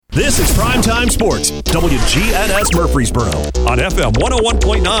This is Primetime Sports, WGNS Murfreesboro, on FM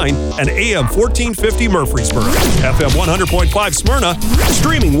 101.9 and AM 1450 Murfreesboro, FM 100.5 Smyrna,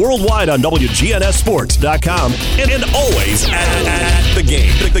 streaming worldwide on WGNSSports.com, and always at the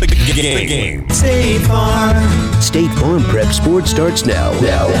game. The game. State Farm. State Farm Prep Sports starts now.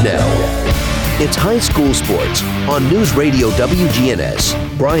 It's high school sports on News Radio WGNS.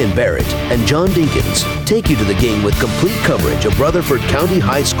 Brian Barrett and John Dinkins take you to the game with complete coverage of Rutherford County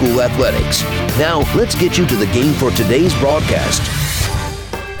High School athletics. Now, let's get you to the game for today's broadcast.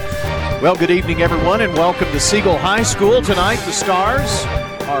 Well, good evening, everyone, and welcome to Siegel High School. Tonight, the Stars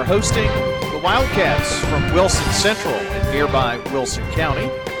are hosting the Wildcats from Wilson Central in nearby Wilson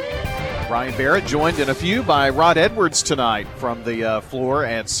County. Brian Barrett joined in a few by Rod Edwards tonight from the floor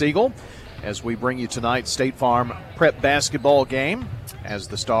at Siegel, as we bring you tonight's State Farm Prep basketball game as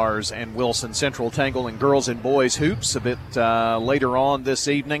the Stars and Wilson Central tangle in girls and boys hoops. A bit later on this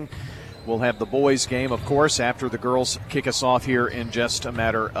evening, we'll have the boys game, of course, after the girls kick us off here in just a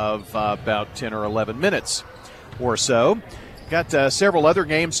matter of about 10 or 11 minutes or so. Got several other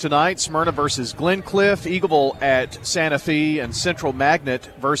games tonight. Smyrna versus Glencliff, Eagleville at Santa Fe, and Central Magnet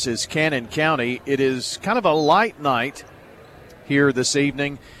versus Cannon County. It is kind of a light night here this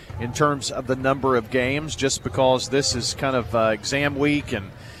evening in terms of the number of games, just because this is kind of exam week and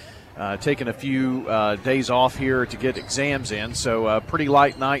taking a few days off here to get exams in. So pretty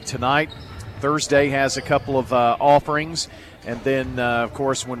light night tonight. Thursday has a couple of offerings. And then, of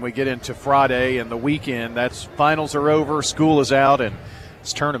course, when we get into Friday and the weekend, that's finals are over, school is out, and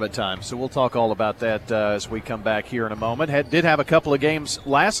it's tournament time. So we'll talk all about that as we come back here in a moment. Did have a couple of games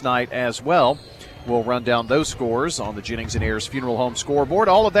last night as well. We'll run down those scores on the Jennings and Ayers Funeral Home scoreboard.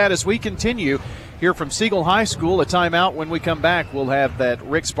 All of that as we continue here from Siegel High School. A timeout. When we come back, we'll have that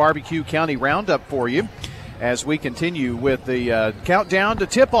Rick's Barbecue County Roundup for you as we continue with the countdown to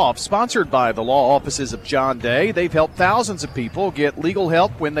tip-off, sponsored by the law offices of John Day. They've helped thousands of people get legal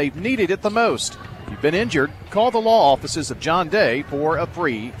help when they've needed it the most. If you've been injured, call the law offices of John Day for a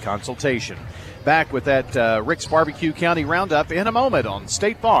free consultation. Back with that Rick's Barbecue County Roundup in a moment on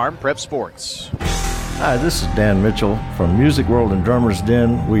State Farm Prep Sports. Hi, this is Dan Mitchell from Music World and Drummers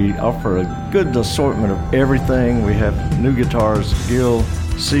Den. We offer a good assortment of everything. We have new guitars, Gill,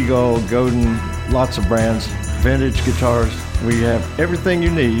 Seagull, Godin, lots of brands, vintage guitars. We have everything you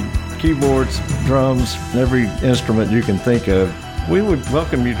need, keyboards, drums, every instrument you can think of. We would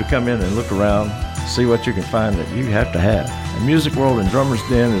welcome you to come in and look around, see what you can find that you have to have. And Music World and Drummers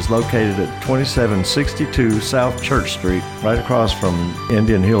Den is located at 2762 South Church Street, right across from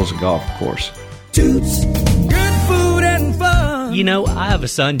Indian Hills Golf Course. Toots, good food and fun. You know, I have a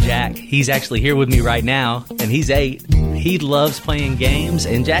son, Jack. He's actually here with me right now, and he's 8. He loves playing games.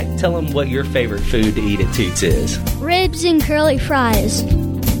 And Jack, tell him what your favorite food to eat at Toots is. Ribs and curly fries.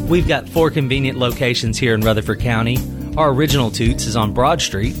 We've got 4 convenient locations here in Rutherford County. Our original Toots is on Broad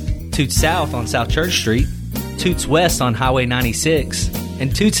Street, Toots South on South Church Street, Toots West on Highway 96,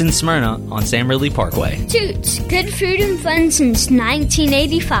 and Toots in Smyrna on Sam Ridley Parkway. Toots, good food and fun since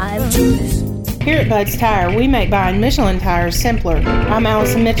 1985. Toots. Here at Bud's Tire, we make buying Michelin tires simpler. I'm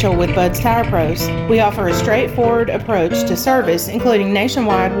Allison Mitchell with Bud's Tire Pros. We offer a straightforward approach to service, including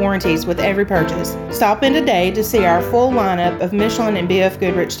nationwide warranties with every purchase. Stop in today to see our full lineup of Michelin and BF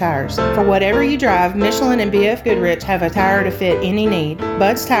Goodrich tires. For whatever you drive, Michelin and BF Goodrich have a tire to fit any need.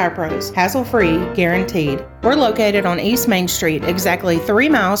 Bud's Tire Pros, hassle-free, guaranteed. We're located on East Main Street, exactly 3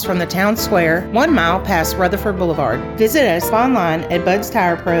 miles from the town square, 1 mile past Rutherford Boulevard. Visit us online at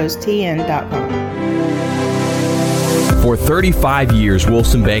budstirepros.tn.com. For 35 years,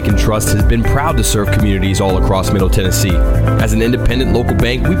 Wilson Bank & Trust has been proud to serve communities all across Middle Tennessee. As an independent local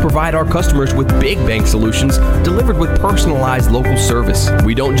bank, we provide our customers with big bank solutions delivered with personalized local service.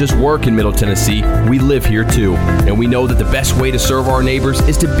 We don't just work in Middle Tennessee, we live here too. And we know that the best way to serve our neighbors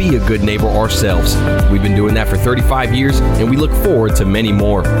is to be a good neighbor ourselves. We've been doing that for 35 years, and we look forward to many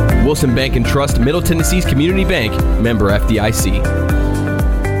more. Wilson Bank & Trust, Middle Tennessee's community bank, member FDIC.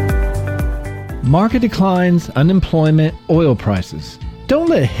 Market declines, unemployment, oil prices. Don't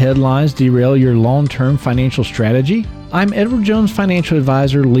let headlines derail your long-term financial strategy. I'm Edward Jones Financial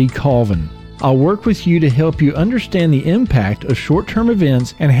Advisor Lee Colvin. I'll work with you to help you understand the impact of short-term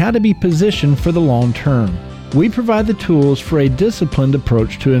events and how to be positioned for the long term. We provide the tools for a disciplined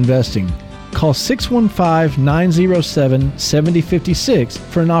approach to investing. Call 615-907-7056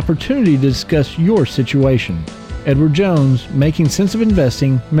 for an opportunity to discuss your situation. Edward Jones, Making Sense of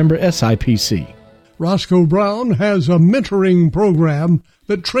Investing, member SIPC. Roscoe Brown has a mentoring program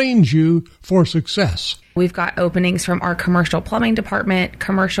that trains you for success. We've got openings from our commercial plumbing department,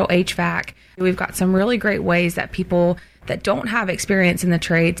 commercial HVAC. We've got some really great ways that people that don't have experience in the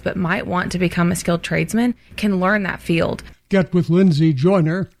trades but might want to become a skilled tradesman can learn that field. Get with Lindsay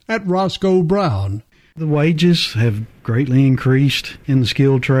Joyner at Roscoe Brown. The wages have greatly increased in the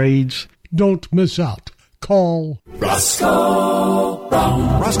skilled trades. Don't miss out. Call Roscoe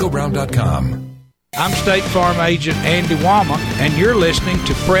Brown. RoscoeBrown.com. I'm State Farm Agent Andy Wama, and you're listening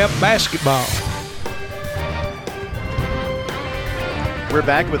to Prep Basketball. We're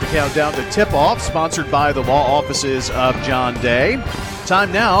back with the countdown to tip-off, sponsored by the law offices of John Day.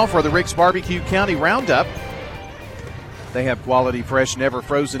 Time now for the Rick's Barbecue County Roundup. They have quality, fresh,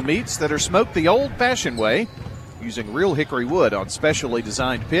 never-frozen meats that are smoked the old-fashioned way, using real hickory wood on specially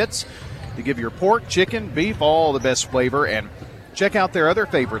designed pits to give your pork, chicken, beef all the best flavor. And check out their other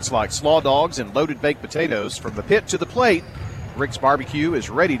favorites like slaw dogs and loaded baked potatoes. From the pit to the plate, Rick's Barbecue is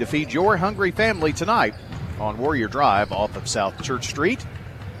ready to feed your hungry family tonight on Warrior Drive off of South Church Street.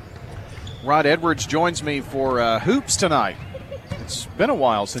 Rod Edwards joins me for hoops tonight. It's been a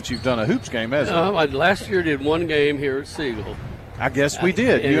while since you've done a hoops game, hasn't it? Last year did one game here at Siegel. I guess we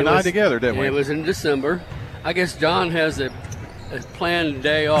did. You and I together, didn't we? It was in December. I guess John has a planned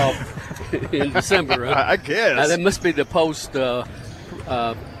day off in December. Right? I guess. That must be the post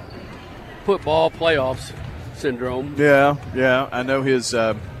football playoffs syndrome. Yeah. I know his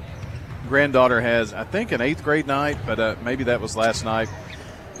granddaughter has, I think, an 8th grade night, but maybe that was last night.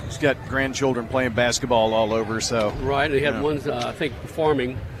 She's got grandchildren playing basketball all over. So right, they had one, I think,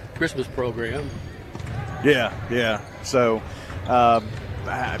 performing Christmas program. Yeah. So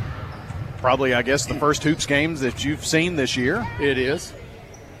probably, I guess, the first hoops games that you've seen this year. It is.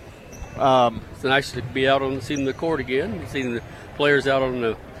 It's nice to be out on seeing the court again, seeing the players out on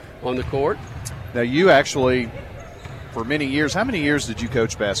the court. Now, you actually, for many years, how many years did you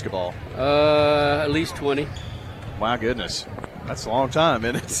coach basketball? At least 20. My goodness. That's a long time,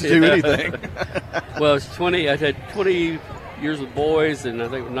 isn't it, to do anything? Well, it's 20. I had 20 years with boys and I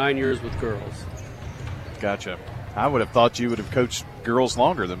think 9 years with girls. Gotcha. I would have thought you would have coached girls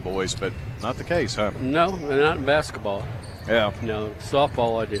longer than boys, but not the case, huh? No, not in basketball. Yeah. No,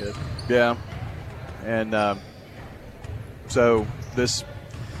 softball I did. Yeah. And so this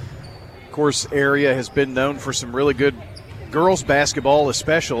course area has been known for some really good girls basketball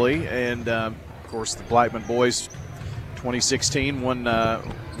especially, and of course the Blackman boys 2016 won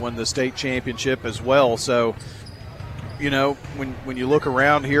the state championship as well. So, you know, when you look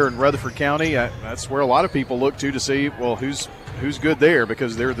around here in Rutherford County, that's where a lot of people look to see, well, who's good there,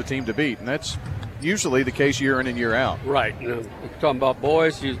 because they're the team to beat, and that's usually the case year in and year out. Right. Talking about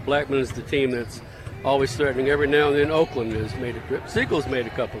boys, Blackman is the team that's always threatening. Every now and then Oakland has made a trip. Siegel's made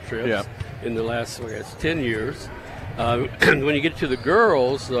a couple trips in the last 10 years. When you get to the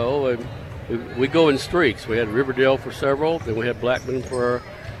girls, though, we go in streaks. We had Riverdale for several, then we had Blackman for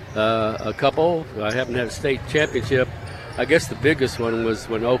a couple. I haven't had a state championship. I guess the biggest one was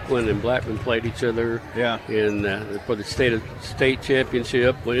when Oakland and Blackman played each other for the state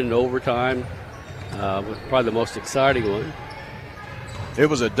championship, went into overtime. Was probably the most exciting one. It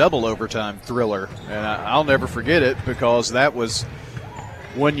was a double overtime thriller, and I'll never forget it because that was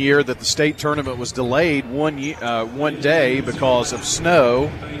one year that the state tournament was delayed one day because of snow,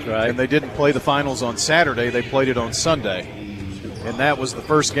 and they didn't play the finals on Saturday. They played it on Sunday, and that was the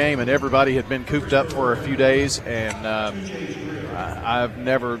first game, and everybody had been cooped up for a few days, and I've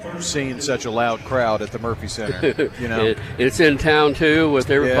never seen such a loud crowd at the Murphy Center. You know, it's in town too with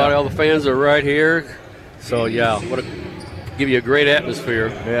everybody. All the fans are right here, so give you a great atmosphere.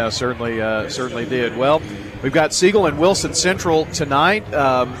 Yeah, certainly did. Well, we've got Siegel and Wilson Central tonight.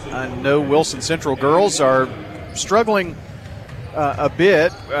 I know Wilson Central girls are struggling a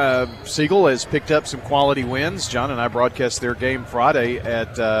bit. Siegel has picked up some quality wins. John and I broadcast their game Friday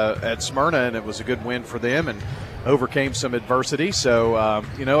at Smyrna, and it was a good win for them and overcame some adversity. So,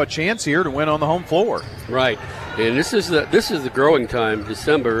 a chance here to win on the home floor. Right, and this is the growing time,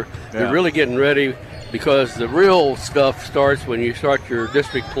 December. Yeah. You're really getting ready, because the real stuff starts when you start your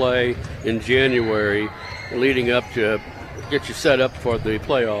district play in January, leading up to get you set up for the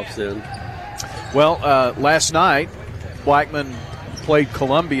playoffs then. Well, last night, Blackman played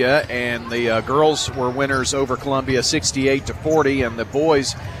Columbia, and the girls were winners over Columbia 68-40, and the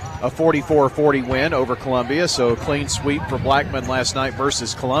boys a 44-40 win over Columbia, so a clean sweep for Blackman last night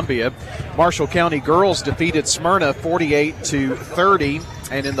versus Columbia. Marshall County girls defeated Smyrna 48-30,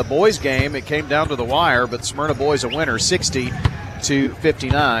 and in the boys game, it came down to the wire, but Smyrna boys a winner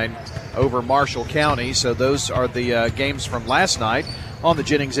 60-59 over Marshall County. So those are the games from last night on the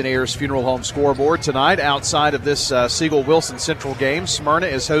Jennings and Ayers Funeral Home scoreboard. Tonight, outside of this Siegel-Wilson Central game, Smyrna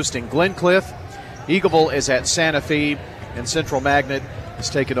is hosting Glencliff, Eagleville is at Santa Fe, and Central Magnet is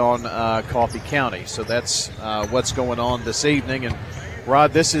taking on Coffee County. So that's what's going on this evening. And,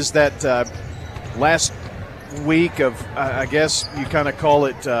 Rod, this is that last week of, I guess you kind of call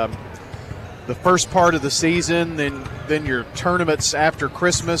it the first part of the season, then your tournaments after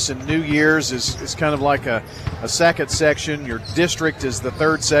Christmas and New Year's is kind of like a second section. Your district is the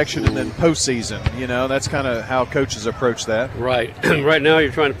third section, and then postseason. That's kind of how coaches approach that. Right. Right now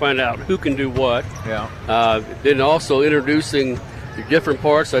you're trying to find out who can do what. Yeah. Then also introducing the different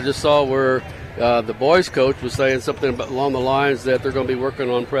parts. I just saw where the boys coach was saying something along the lines that they're going to be working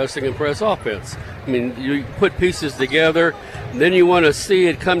on pressing and press offense. I mean, you put pieces together, and then you want to see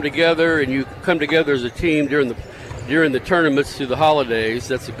it come together, and you come together as a team during the tournaments through the holidays.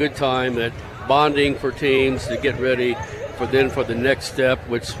 That's a good time at bonding for teams to get ready for the next step,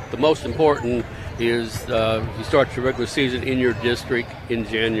 which the most important is you start your regular season in your district in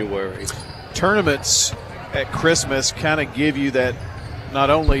January. Tournaments at Christmas kind of give you that not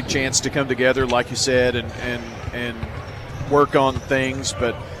only chance to come together, like you said, and work on things,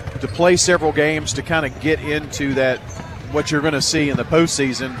 but to play several games to kind of get into that, what you're going to see in the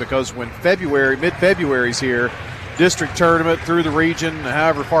postseason, because when mid-February's here, district tournament through the region,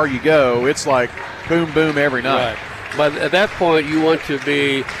 however far you go, it's like boom, boom every night. Right. But at that point, you want to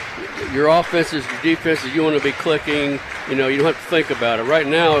be, your offenses, your defenses, you want to be clicking. You don't have to think about it. Right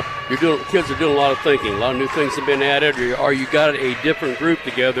now, kids are doing a lot of thinking. A lot of new things have been added, or you got a different group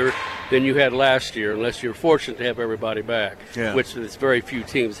together than you had last year, unless you're fortunate to have everybody back, which is very few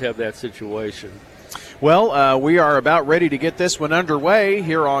teams have that situation. Well, we are about ready to get this one underway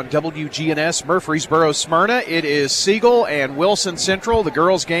here on WGNS Murfreesboro Smyrna. It is Siegel and Wilson Central. The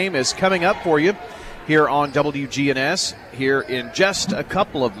girls' game is coming up for you here on WGNS here in just a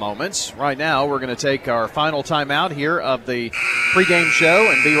couple of moments. Right now, we're going to take our final timeout here of the pregame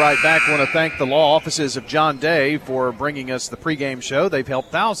show and be right back. I want to thank the law offices of John Day for bringing us the pregame show. They've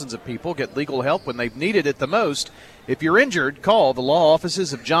helped thousands of people get legal help when they've needed it the most. If you're injured, call the law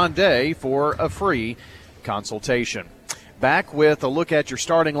offices of John Day for a free consultation. Back with a look at your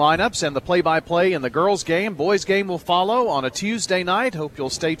starting lineups and the play-by-play in the girls' game. Boys' game will follow on a Tuesday night. Hope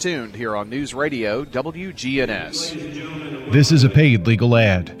you'll stay tuned here on News Radio WGNS. This is a paid legal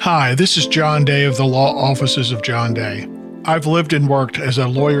ad. Hi, this is John Day of the Law Offices of John Day. I've lived and worked as a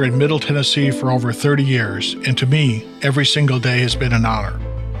lawyer in Middle Tennessee for over 30 years, and to me, every single day has been an honor.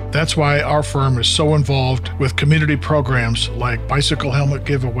 That's why our firm is so involved with community programs like bicycle helmet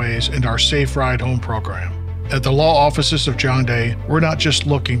giveaways and our Safe Ride Home program. At the law offices of John Day, we're not just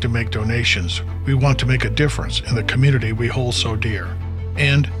looking to make donations. We want to make a difference in the community we hold so dear.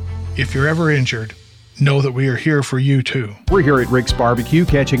 And if you're ever injured, know that we are here for you too. We're here at Rick's Barbecue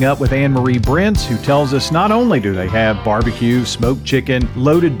catching up with Anne-Marie Brents, who tells us not only do they have barbecue, smoked chicken,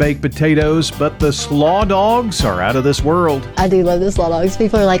 loaded baked potatoes, but the slaw dogs are out of this world. I do love the slaw dogs.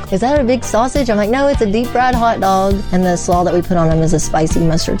 People are like, is that a big sausage? I'm like, no, it's a deep fried hot dog. And the slaw that we put on them is a spicy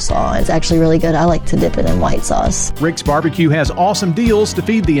mustard slaw. It's actually really good. I like to dip it in white sauce. Rick's Barbecue has awesome deals to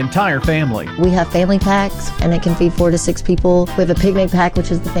feed the entire family. We have family packs, and it can feed 4 to 6 people. We have a picnic pack,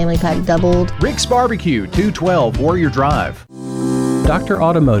 which is the family pack doubled. Rick's Barbecue, 212 Warrior Drive. Dr.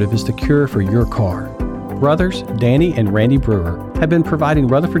 Automotive is the cure for your car. Brothers Danny and Randy Brewer have been providing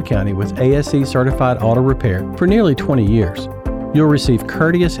Rutherford County with ASE certified auto repair for nearly 20 years. You'll receive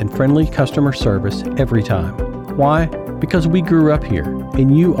courteous and friendly customer service every time. Why? Because we grew up here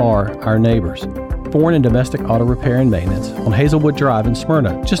and you are our neighbors. Foreign and domestic auto repair and maintenance on Hazelwood Drive in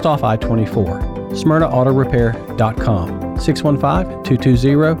Smyrna, just off I-24. SmyrnaAutorepair.com.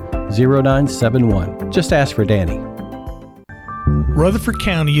 615-220-0971. Just ask for Danny. Rutherford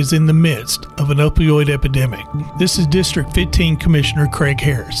County is in the midst of an opioid epidemic. This is District 15 Commissioner Craig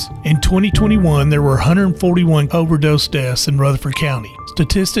Harris. In 2021, there were 141 overdose deaths in Rutherford County.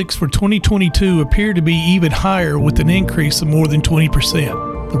 Statistics for 2022 appear to be even higher, with an increase of more than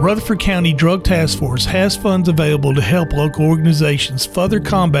 20%. The Rutherford County Drug Task Force has funds available to help local organizations further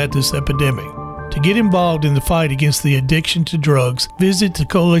combat this epidemic. To get involved in the fight against the addiction to drugs, visit the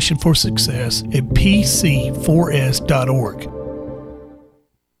Coalition for Success at pc4s.org.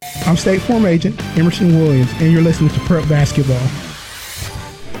 I'm State Farm Agent Emerson Williams, and you're listening to Prep Basketball.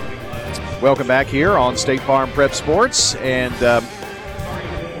 Welcome back here on State Farm Prep Sports. And,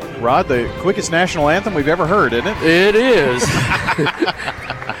 Rod, the quickest national anthem we've ever heard, isn't it? It is.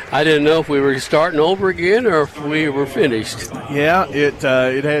 I didn't know if we were starting over again or if we were finished. Yeah,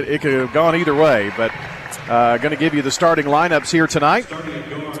 it could have gone either way, but going to give you the starting lineups here tonight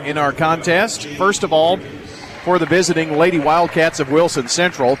in our contest. First of all, for the visiting Lady Wildcats of Wilson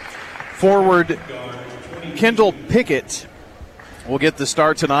Central, forward Kendall Pickett will get the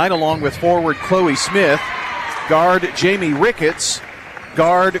start tonight, along with forward Chloe Smith, guard Jamie Ricketts,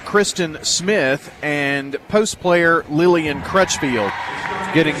 guard Kristen Smith, and post player Lillian Crutchfield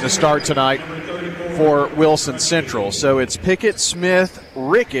getting the start tonight for Wilson Central. So it's Pickett, Smith,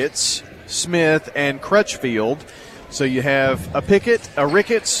 Ricketts, Smith, and Crutchfield. So you have a Pickett, a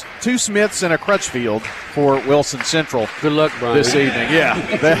Ricketts, 2 Smiths, and a Crutchfield for Wilson Central. Good luck, Brian. This evening.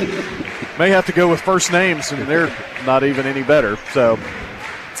 Yeah, that may have to go with first names, and they're not even any better. So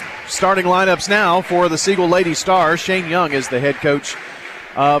starting lineups now for the Siegel Lady Stars. Shane Young is the head coach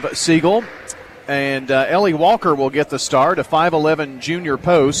of Siegel. And Ellie Walker will get the start, a 5'11 junior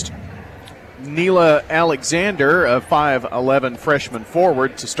post. Neela Alexander, a 5'11 freshman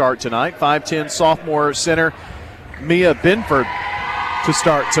forward to start tonight. 5'10 sophomore center Mia Binford to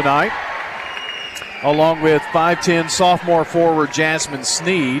start tonight, along with 5'10 sophomore forward Jasmine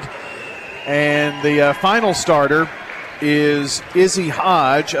Sneed. And the final starter is Izzy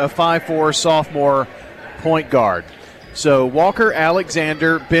Hodge, a 5'4 sophomore point guard. So Walker,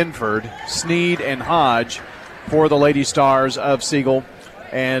 Alexander, Binford, Sneed, and Hodge for the Lady Stars of Siegel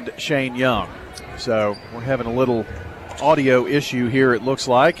and Shane Young. So we're having a little audio issue here, it looks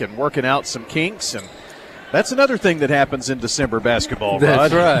like, and working out some kinks. And that's another thing that happens in December basketball,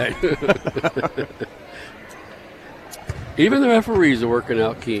 Rod. That's right. Even the referees are working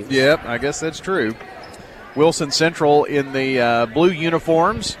out kinks. Yep, I guess that's true. Wilson Central in the blue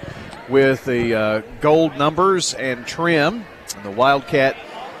uniforms with the gold numbers and trim, and the Wildcat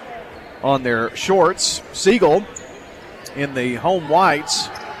on their shorts. Siegel in the home whites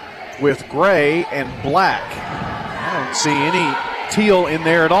with gray and black. I don't see any teal in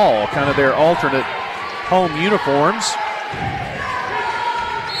there at all, kind of their alternate home uniforms.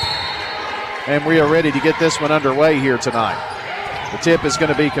 And we are ready to get this one underway here tonight. The tip is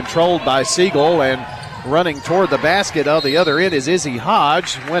going to be controlled by Siegel, and running toward the basket on the other end is Izzy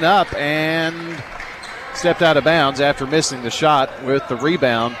Hodge. Went up and stepped out of bounds after missing the shot, with the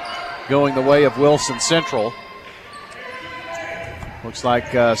rebound going the way of Wilson Central. Looks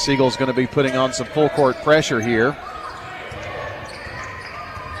like Siegel's going to be putting on some full court pressure here.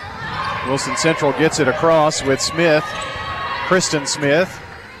 Wilson Central gets it across with Smith, Kristen Smith,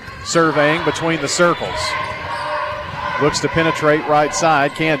 surveying between the circles. Looks to penetrate right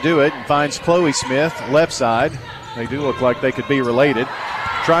side, can't do it, and finds Chloe Smith left side. They do look like they could be related.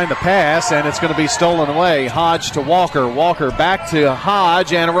 Trying to pass, and it's going to be stolen away. Hodge to Walker. Walker back to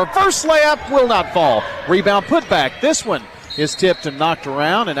Hodge, and a reverse layup will not fall. Rebound put back. This one is tipped and knocked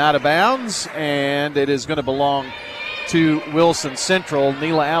around and out of bounds, and it is going to belong to Wilson Central.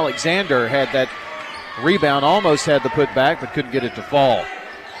 Neela Alexander had that rebound, almost had the put back, but couldn't get it to fall.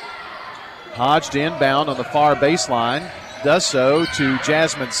 Hodge to inbound on the far baseline. Does so to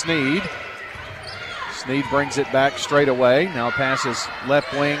Jasmine Sneed. Sneed brings it back straight away. Now passes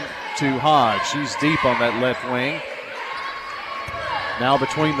left wing to Hodge. She's deep on that left wing. Now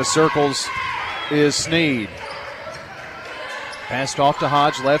between the circles is Sneed. Passed off to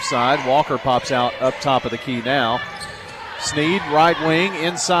Hodge left side. Walker pops out up top of the key now. Sneed right wing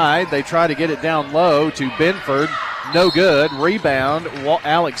inside. They try to get it down low to Binford. No good. Rebound,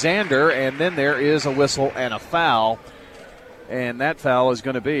 Alexander, and then there is a whistle and a foul. And that foul is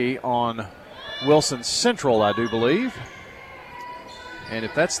going to be on Wilson Central, I do believe. And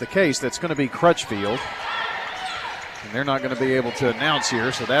if that's the case, that's going to be Crutchfield. And they're not going to be able to announce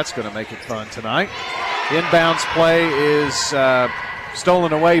here, so that's going to make it fun tonight. Inbounds play is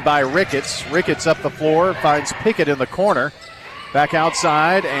stolen away by Ricketts. Ricketts up the floor, finds Pickett in the corner. Back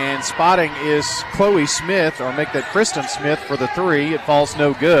outside, and spotting is Chloe Smith, or make that Kristen Smith for the three. It falls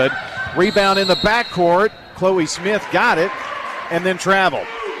no good. Rebound in the backcourt. Chloe Smith got it and then traveled.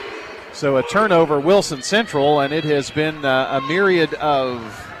 So a turnover, Wilson Central, and it has been a myriad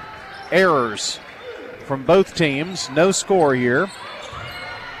of errors from both teams. No score here.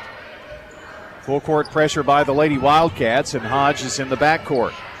 Full court pressure by the Lady Wildcats, and Hodge is in the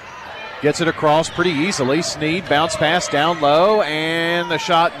backcourt. Gets it across pretty easily. Sneed bounce pass down low, and the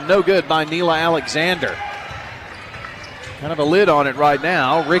shot no good by Neela Alexander. Kind of a lid on it right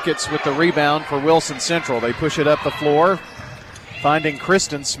now. Ricketts with the rebound for Wilson Central. They push it up the floor, finding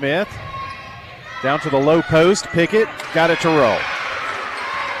Kristen Smith. Down to the low post. Pickett got it to roll.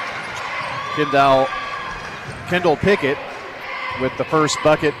 Kendall Pickett with the first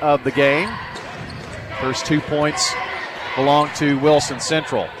bucket of the game. First 2 points belong to Wilson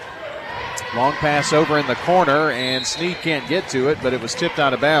Central. Long pass over in the corner, and Sneed can't get to it, but it was tipped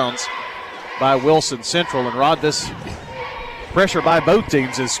out of bounds by Wilson Central. And Rod, this pressure by both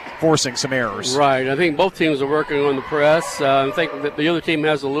teams is forcing some errors. Right. I think both teams are working on the press. I think that the other team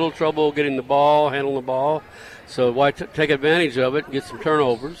has a little trouble getting the ball, handling the ball. So why take advantage of it and get some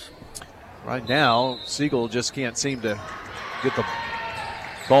turnovers? Right now, Siegel just can't seem to get the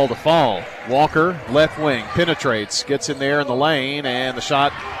Ball to fall. Walker, left wing, penetrates, gets in there in the lane, and the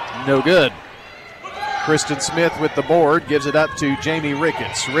shot no good. Kristen Smith with the board, gives it up to Jamie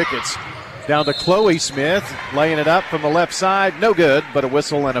Ricketts. Ricketts down to Chloe Smith, laying it up from the left side. No good, but a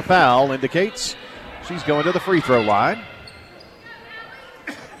whistle and a foul indicates she's going to the free throw line.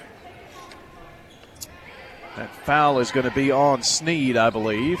 That foul is going to be on Sneed, I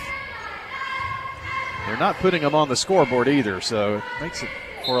believe. They're not putting him on the scoreboard either, so it makes it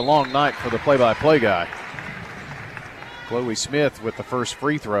for a long night for the play-by-play guy. Chloe Smith with the first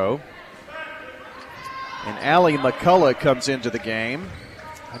free throw. And Allie McCullough comes into the game.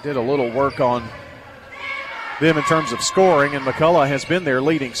 I did a little work on them in terms of scoring, and McCullough has been their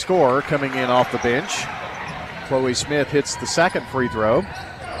leading scorer coming in off the bench. Chloe Smith hits the second free throw.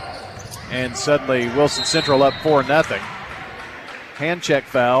 And suddenly Wilson Central up 4-0. Hand check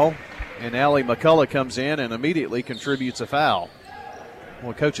foul, and Allie McCullough comes in and immediately contributes a foul.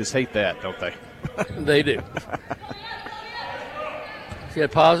 Well, coaches hate that, don't they? They do. She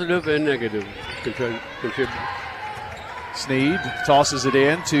had positive and negative contribute. Sneed tosses it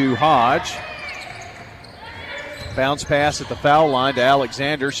in to Hodge. Bounce pass at the foul line to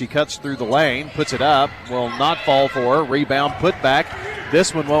Alexander. She cuts through the lane, puts it up, will not fall for her. Rebound, put back.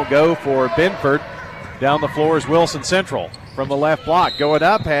 This one won't go for Benford. Down the floor is Wilson Central from the left block. Going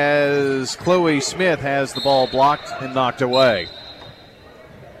up as Chloe Smith has the ball blocked and knocked away.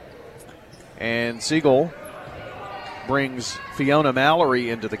 And Siegel brings Fiona Mallory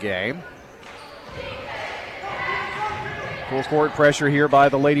into the game. Full court pressure here by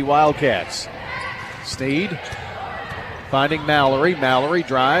the Lady Wildcats. Sneed finding Mallory. Mallory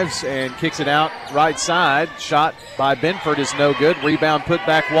drives and kicks it out right side. Shot by Benford is no good. Rebound put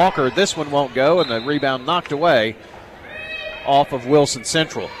back Walker. This one won't go, and the rebound knocked away off of Wilson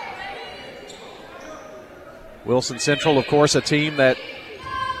Central. Wilson Central, of course, a team that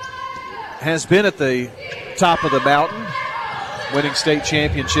has been at the top of the mountain, winning state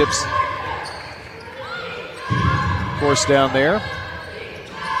championships, of course, down there.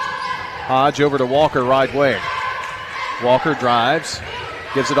 Hodge over to Walker, right wing. Walker drives,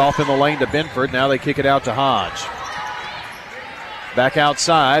 gives it off in the lane to Benford. Now they kick it out to Hodge. Back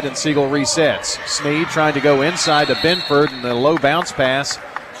outside, and Siegel resets. Sneed trying to go inside to Benford, and the low bounce pass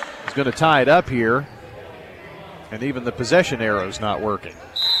is going to tie it up here. And even the possession arrow's not working.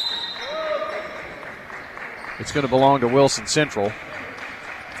 It's going to belong to Wilson Central.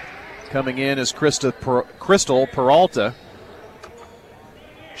 Coming in is Crystal Peralta.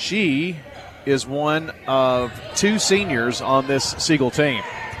 She is one of two seniors on this Siegel team.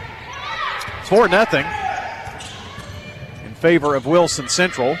 4-0 in favor of Wilson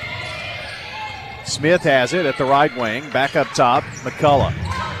Central. Smith has it at the right wing. Back up top, McCullough.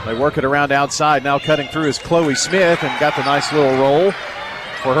 They work it around outside. Now cutting through is Chloe Smith, and got the nice little roll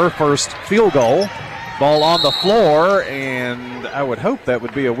for her first field goal. Ball on the floor, and I would hope that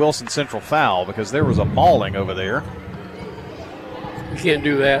would be a Wilson Central foul because there was a mauling over there. You can't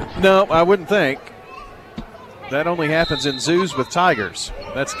do that. No, I wouldn't think. That only happens in zoos with tigers.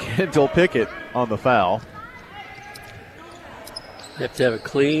 That's Kendall Pickett on the foul. You have to have a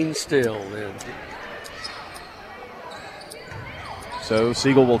clean still then. So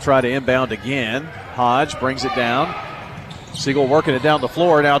Siegel will try to inbound again. Hodge brings it down. Siegel working it down the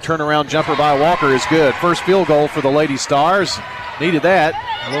floor. Now turnaround jumper by Walker is good. First field goal for the Lady Stars. Needed that.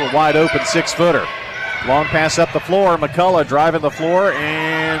 A little wide open 6-footer. Long pass up the floor. McCullough driving the floor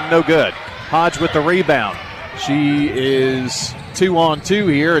and no good. Hodge with the rebound. She is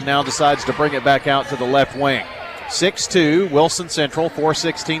 2-on-2 here and now decides to bring it back out to the left wing. 6-2, Wilson Central,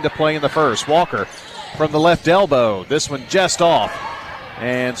 4:16 to play in the first. Walker from the left elbow. This one just off.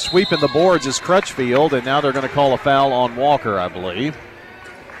 And sweeping the boards is Crutchfield, and now they're going to call a foul on Walker, I believe.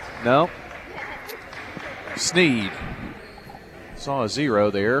 No. Sneed. Saw a 0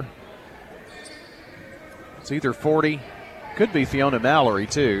 there. It's either 40. Could be Fiona Mallory,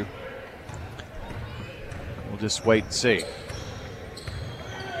 too. We'll just wait and see.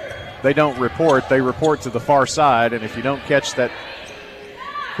 They don't report. They report to the far side, and if you don't catch that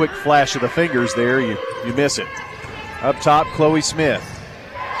quick flash of the fingers there, you miss it. Up top, Chloe Smith.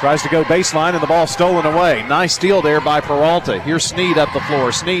 Tries to go baseline, and the ball stolen away. Nice steal there by Peralta. Here's Sneed up the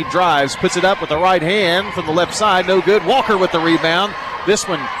floor. Sneed drives, puts it up with the right hand from the left side. No good. Walker with the rebound. This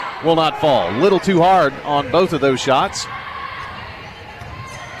one will not fall. A little too hard on both of those shots.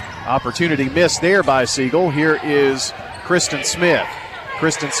 Opportunity missed there by Siegel. Here is Kristen Smith.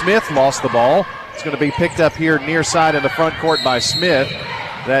 Kristen Smith lost the ball. It's going to be picked up here near side in the front court by Smith.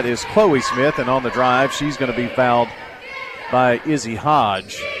 That is Chloe Smith, and on the drive, she's going to be fouled by Izzy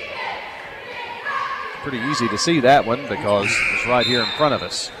Hodge. pretty easy to see that one because it's right here in front of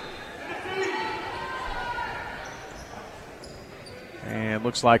us. And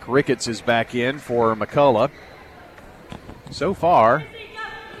looks like Ricketts is back in for McCullough. So far,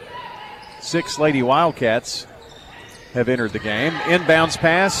 6 Lady Wildcats have entered the game. Inbounds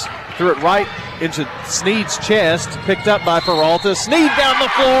pass, threw it right into Sneed's chest, picked up by Peralta. Sneed down the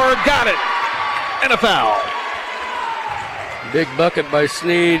floor, got it, and a foul. Big bucket by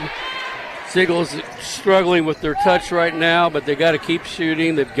Sneed. Siegel's struggling with their touch right now, but they got to keep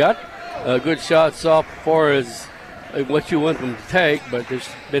shooting. They've got good shots off as far as what you want them to take, but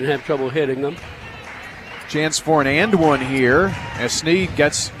they've been having trouble hitting them. Chance for an and one here as Sneed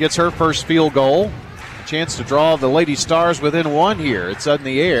gets her first field goal. A chance to draw the Lady Stars within one here. It's in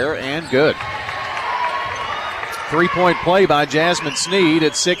the air and good. 3-point play by Jasmine Sneed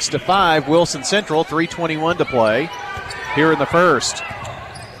at 6-5. Wilson Central, 3:21 to play here in the first.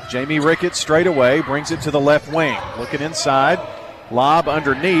 Jamie Ricketts straight away brings it to the left wing. Looking inside. Lob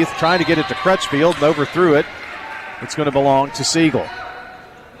underneath, trying to get it to Crutchfield and overthrew it. It's going to belong to Siegel.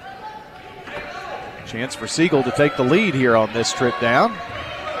 Chance for Siegel to take the lead here on this trip down.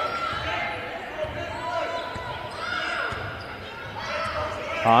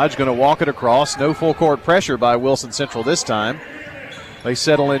 Hodge going to walk it across. No full court pressure by Wilson Central this time. They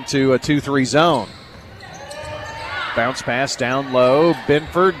settle into a 2-3 zone. Bounce pass down low.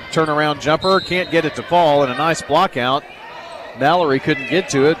 Benford, turnaround jumper, can't get it to fall, and a nice block out. Mallory couldn't get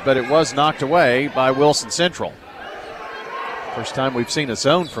to it, but it was knocked away by Wilson Central. First time we've seen a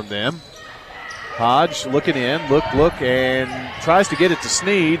zone from them. Hodge looking in, look, and tries to get it to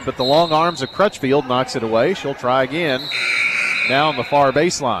Sneed, but the long arms of Crutchfield knocks it away. She'll try again now on the far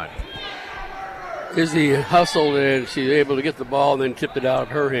baseline. Izzy hustled and she's able to get the ball and then tipped it out of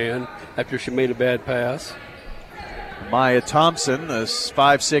her hand after she made a bad pass. Maya Thompson, a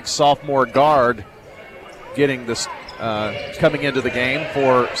 5'6" sophomore guard, getting this coming into the game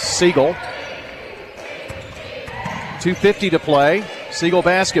for Siegel. 2:50 to play. Siegel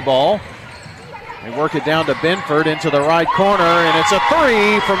basketball. They work it down to Benford into the right corner, and it's a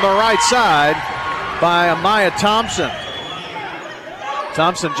three from the right side by Amaya Thompson.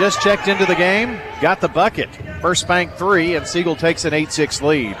 Thompson just checked into the game, got the bucket. First bank three, and Siegel takes an 8-6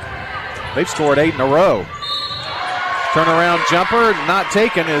 lead. They've scored 8 in a row. Turnaround jumper, not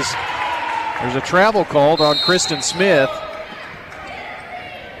taken, as there's a travel called on Kristen Smith.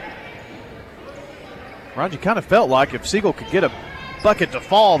 Ron, you kind of felt like if Siegel could get a bucket to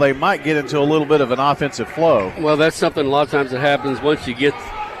fall, they might get into a little bit of an offensive flow. Well, that's something a lot of times that happens once you get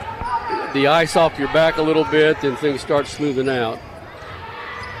the ice off your back a little bit, then things start smoothing out.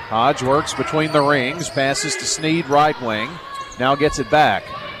 Hodge works between the rings, passes to Sneed, right wing, now gets it back.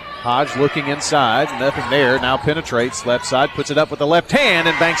 Hodge looking inside, nothing there, now penetrates left side, puts it up with the left hand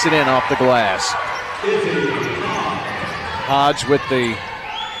and banks it in off the glass. Hodge with the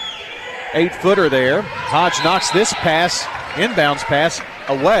 8-footer there. Hodge knocks this pass, inbounds pass,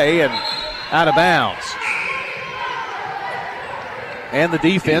 away and out of bounds. And the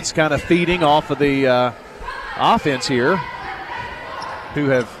defense kind of feeding off of the offense here, who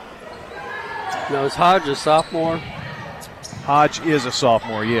have... Now, is Hodge a sophomore? Hodge is a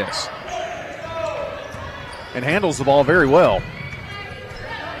sophomore, yes. And handles the ball very well.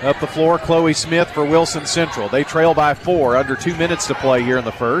 Up the floor, Chloe Smith for Wilson Central. They trail by 4, under 2 minutes to play here in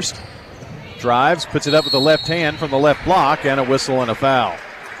the first. Drives, puts it up with the left hand from the left block, and a whistle and a foul.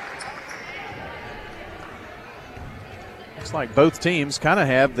 Looks like both teams kind of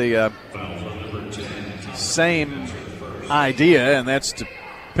have the same idea, and that's to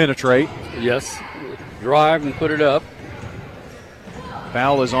penetrate. Yes, drive and put it up.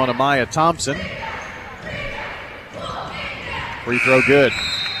 Foul is on Amaya Thompson. Free throw good.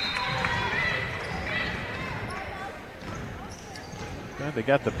 They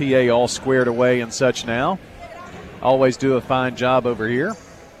got the PA all squared away and such now. Always do a fine job over here.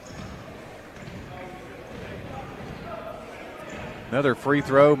 Another free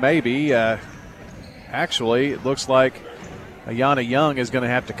throw, maybe. Actually, it looks like Ayana Young is going to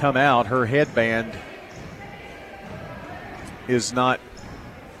have to come out. Her headband is not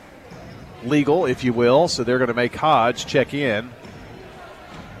legal, if you will, so they're going to make Hodge check in.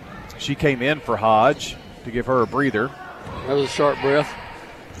 She came in for Hodge to give her a breather. That was a sharp breath.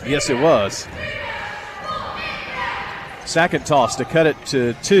 Yes, it was. Second toss to cut it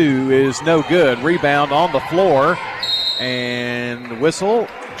to 2 is no good. Rebound on the floor, and whistle,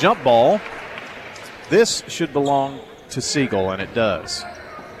 jump ball. This should belong to Siegel, and it does.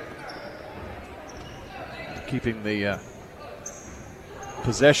 Keeping the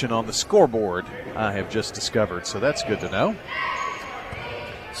possession on the scoreboard, I have just discovered, so that's good to know.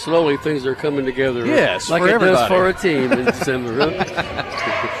 slowly things are coming together. Yes, like for it everybody. does for a team in December.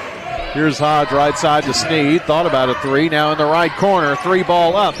 Here's Hodge right side to Sneed. Thought about a three. Now in the right corner.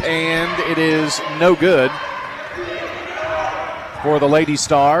 3-ball up, and it is no good for the Lady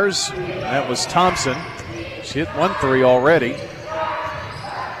Stars. That was Thompson. She hit 1 3 already.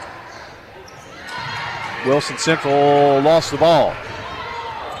 Wilson Central lost the ball.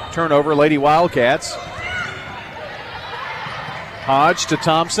 Turnover, Lady Wildcats. Hodge to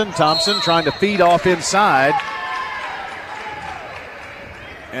Thompson. Thompson trying to feed off inside.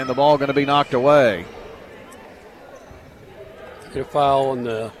 And the ball going to be knocked away. A foul on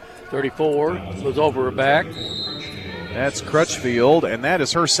the 34. Was over her back. That's Crutchfield, and that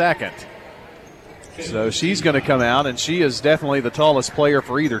is her second. So she's going to come out, and she is definitely the tallest player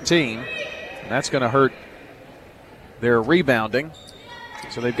for either team. And that's going to hurt their rebounding.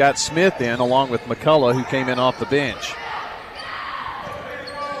 So they've got Smith in along with McCullough, who came in off the bench.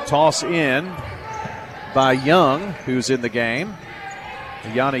 Toss in by Young, who's in the game.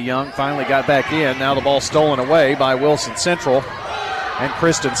 Yana Young finally got back in. Now the ball stolen away by Wilson Central and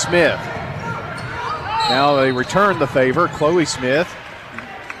Kristen Smith. Now they return the favor. Chloe Smith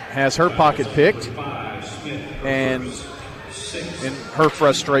has her pocket picked, and in her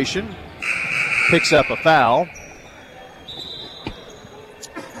frustration picks up a foul.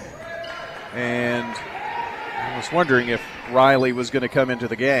 And I was wondering if Riley was going to come into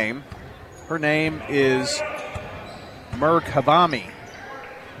the game. Her name is Merkhavami.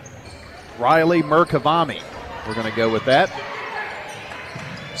 Riley Merkhavami. We're going to go with that.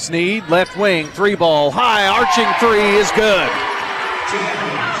 Sneed, left wing, 3-ball, high, arching three is good.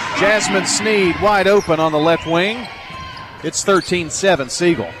 Jasmine Sneed wide open on the left wing. It's 13-7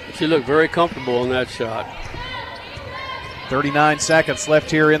 Siegel. She looked very comfortable on that shot. 39 seconds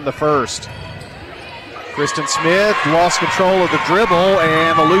left here in the first. Kristen Smith lost control of the dribble,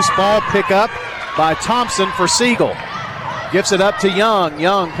 and the loose ball pickup by Thompson for Siegel. Gives it up to Young.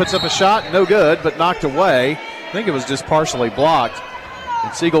 Young puts up a shot, no good, but knocked away. I think it was just partially blocked.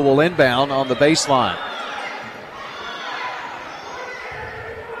 And Siegel will inbound on the baseline.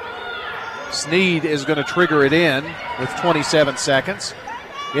 Sneed is going to trigger it in with 27 seconds.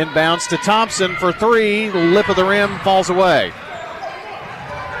 Inbounds to Thompson for three. The lip of the rim falls away.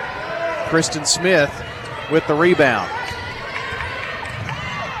 Kristen Smith with the rebound.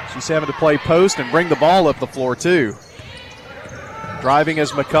 She's having to play post and bring the ball up the floor too. Driving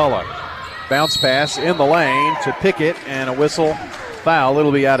is McCullough. Bounce pass in the lane to Pickett, and a whistle. Foul.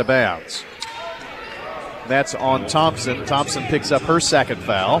 It'll be out of bounds. That's on Thompson. Thompson picks up her second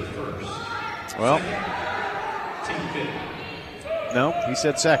foul. Well, no, he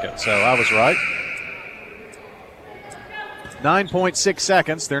said second, so I was right. 9.6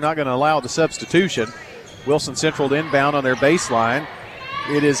 seconds. They're not going to allow the substitution. Wilson Central to inbound on their baseline.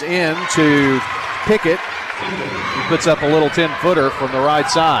 It is in to Pickett. He puts up a little 10-footer from the right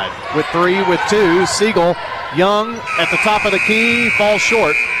side. With three, with two, Siegel. Young at the top of the key, falls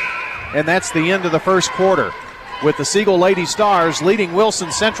short. And that's the end of the first quarter, with the Siegel Lady Stars leading Wilson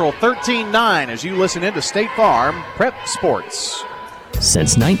Central 13-9 as you listen into State Farm Prep Sports.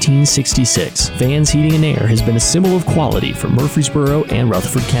 Since 1966, Vans Heating and Air has been a symbol of quality for Murfreesboro and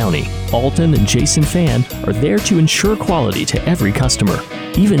Rutherford County. Alton and Jason Fan are there to ensure quality to every customer,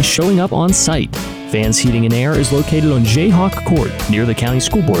 even showing up on site. Vans Heating and Air is located on Jayhawk Court near the county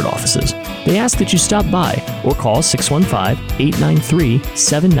school board offices. They ask that you stop by or call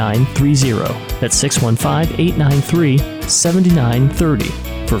 615-893-7930. That's 615-893-7930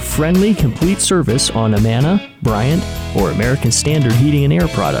 for friendly, complete service on Amana, Bryant, or American Standard Heating and Air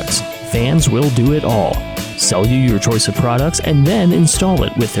products. Vans will do it all. Sell you your choice of products and then install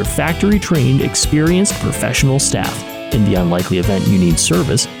it with their factory-trained, experienced professional staff. In the unlikely event you need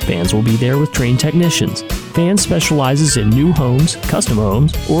service, Vans will be there with trained technicians. Vans specializes in new homes, custom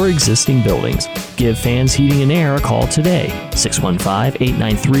homes, or existing buildings. Give Vans Heating and Air a call today,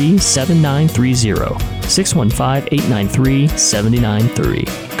 615-893-7930,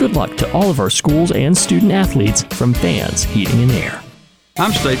 615-893-7930. Good luck to all of our schools and student athletes from Vans Heating and Air.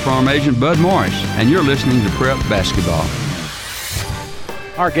 I'm State Farm Agent Bud Morris, and you're listening to Prep Basketball.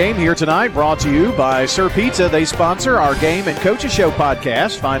 Our game here tonight brought to you by Sir Pizza. They sponsor our Game and Coaches Show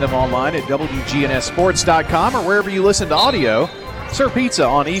podcast. Find them online at WGNSSports.com or wherever you listen to audio. Sir Pizza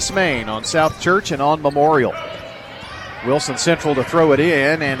on East Main, on South Church, and on Memorial. Wilson Central to throw it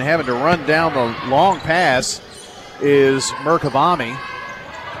in, and having to run down the long pass is Merkhavami.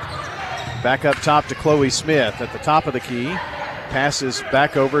 Back up top to Chloe Smith at the top of the key. Passes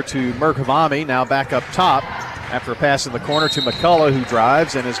back over to Merkhavami, now back up top. After a pass in the corner to McCullough, who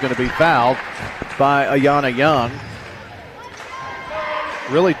drives and is going to be fouled by Ayana Young.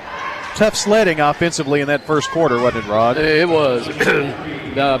 Really tough sledding offensively in that first quarter, wasn't it, Rod? It was.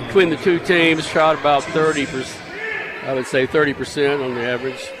 Between the two teams, shot about 30%. I would say 30% on the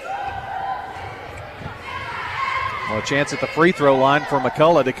average. Well, a chance at the free throw line for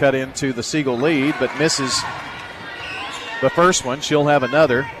McCullough to cut into the Siegel lead, but misses the first one. She'll have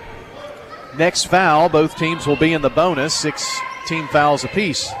another. Next foul, both teams will be in the bonus. 16 fouls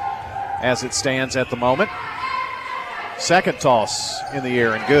apiece as it stands at the moment. Second toss in the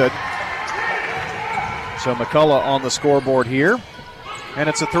air and good. So McCullough on the scoreboard here. And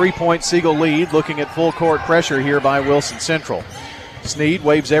it's a 3-point Siegel lead, looking at full court pressure here by Wilson Central. Sneed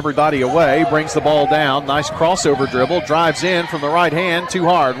waves everybody away, brings the ball down. Nice crossover dribble, drives in from the right hand, too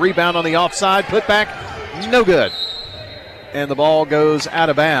hard. Rebound on the offside, put back, no good. And the ball goes out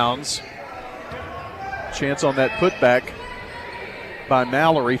of bounds. Chance on that putback by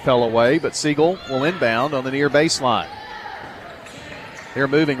Mallory fell away, but Siegel will inbound on the near baseline. They're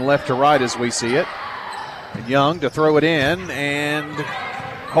moving left to right as we see it. And Young to throw it in, and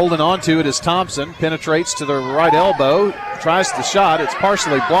holding on to it is Thompson. Penetrates to the right elbow, tries the shot. It's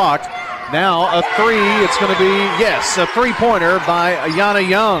partially blocked. Now a three. It's going to be, yes, a three-pointer by Ayana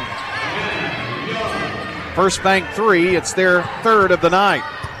Young. First bank three. It's their third of the night.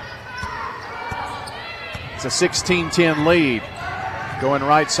 It's a 16-10 lead. Going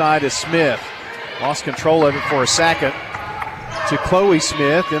right side is Smith. Lost control of it for a second. To Chloe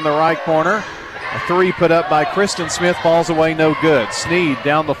Smith in the right corner. A three put up by Kristen Smith falls away, no good. Sneed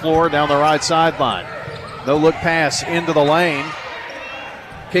down the floor, down the right sideline. No look pass into the lane.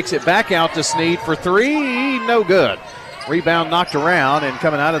 Kicks it back out to Sneed for three, no good. Rebound knocked around, and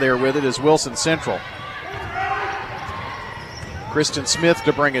coming out of there with it is Wilson Central. Kristen Smith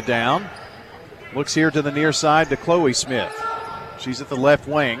to bring it down. Looks here to the near side to Chloe Smith. She's at the left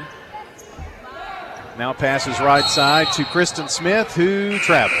wing. Now passes right side to Kristen Smith, who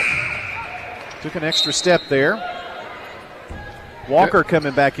traveled. Took an extra step there. Walker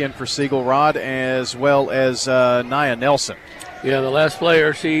coming back in for Siegel, Rod, as well as Nia Nelson. Yeah, the last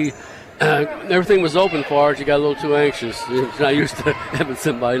player, she everything was open for her. She got a little too anxious. She's not used to having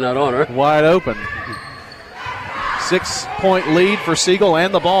somebody not on her. Wide open. 6-point lead for Siegel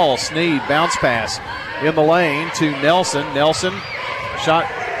and the ball. Sneed, bounce pass in the lane to Nelson. Nelson, shot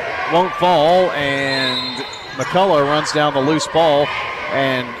won't fall, and McCullough runs down the loose ball,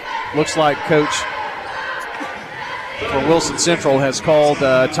 and looks like Coach for Wilson Central has called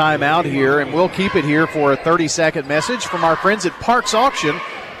timeout here, and we'll keep it here for a 30-second message from our friends at Parks Auction,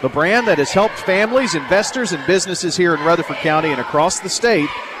 the brand that has helped families, investors, and businesses here in Rutherford County and across the state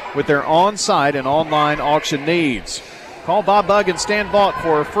with their on-site and online auction needs. Call Bob Bugg and Stan Vaught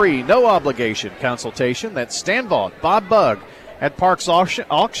for a free, no-obligation consultation. That's Stan Vaught, Bob Bugg at Parks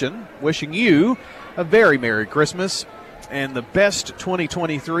Auction, wishing you a very Merry Christmas and the best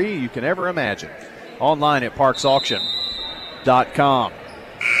 2023 you can ever imagine. Online at parksauction.com.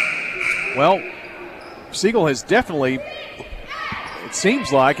 Well, Siegel has definitely, it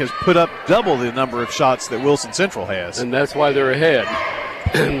seems like, has put up double the number of shots that Wilson Central has. And that's why they're ahead.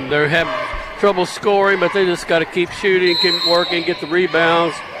 They're having trouble scoring, but they just got to keep shooting, keep working, get the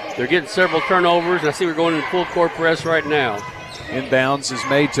rebounds. They're getting several turnovers. I see we're going in full court press right now. Inbounds is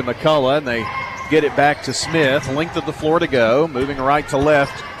made to McCullough, and they get it back to Smith. Length of the floor to go. Moving right to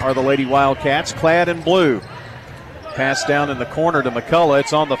left are the Lady Wildcats, clad in blue. Pass down in the corner to McCullough.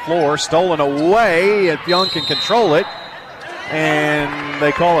 It's on the floor. Stolen away. If Young can control it. And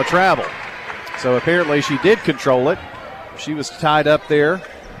they call a travel. So apparently she did control it. She was tied up there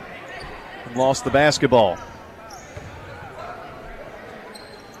and lost the basketball.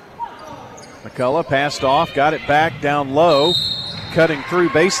 McCullough passed off, got it back down low. Cutting through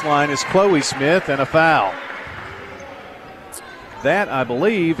baseline is Chloe Smith, and a foul. That, I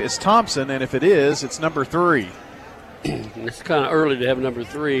believe, is Thompson, and if it is, it's number 3. It's kind of early to have number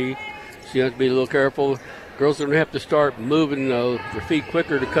 3. So you have to be a little careful. Girls are going to have to start moving their feet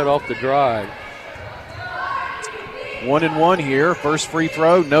quicker to cut off the drive. 1-and-1 here. First free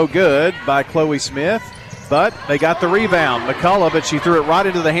throw, no good by Chloe Smith. But they got the rebound. McCullough, but she threw it right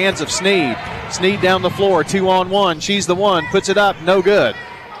into the hands of Sneed. Sneed down the floor, 2-on-1. She's the one, puts it up, no good.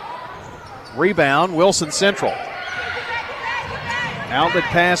 Rebound, Wilson Central. Outlet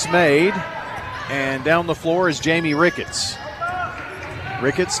pass made, and down the floor is Jamie Ricketts.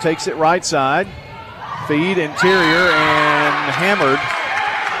 Ricketts takes it right side. Feed interior, and hammered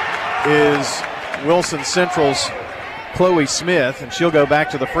is Wilson Central's Chloe Smith, and she'll go back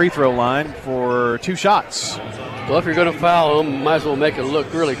to the free throw line for 2 shots. Well, if you're going to foul them, might as well make it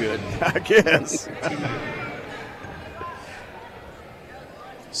look really good. I guess.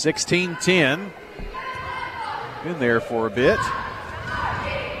 16-10. Been there for a bit.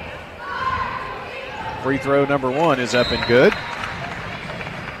 Free throw number 1 is up and good.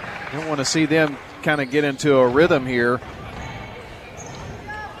 Don't want to see them kind of get into a rhythm here.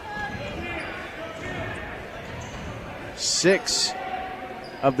 Six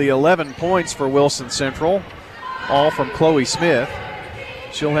of the 11 points for Wilson Central, all from Chloe Smith.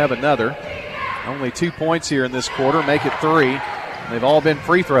 She'll have another. Only 2 points here in this quarter, make it 3. They've all been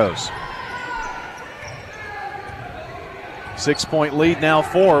free throws. 6-point lead now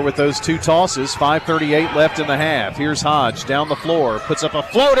 4 with those 2 tosses. 5:38 left in the half. Here's Hodge down the floor, puts up a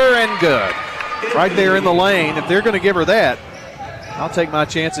floater and good. Right there in the lane. If they're going to give her that, I'll take my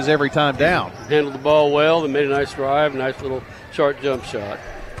chances every time down. Handled the ball well. They made a nice drive, nice little short jump shot.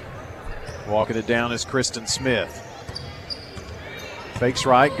 Walking it down is Kristen Smith. Fakes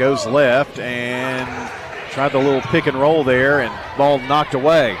right, goes left, and tried the little pick and roll there, and ball knocked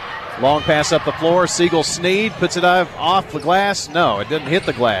away. Long pass up the floor. Siegel Sneed puts it off the glass. No, it didn't hit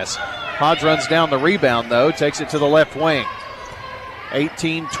the glass. Hodge runs down the rebound, though, takes it to the left wing.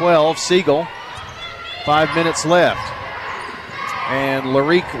 18-12, Siegel. 5 minutes left. And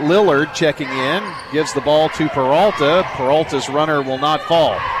Larique Lillard checking in, gives the ball to Peralta. Peralta's runner will not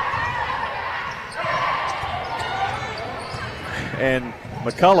fall. And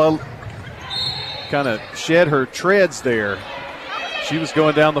McCullough kind of shed her treads there. She was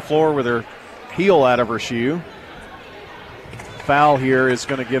going down the floor with her heel out of her shoe. Foul here is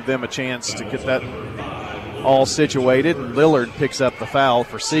going to give them a chance to get that all situated. And Lillard picks up the foul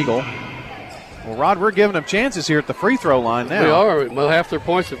for Siegel. Well, Rod, we're giving them chances here at the free throw line now. We are. Well, half their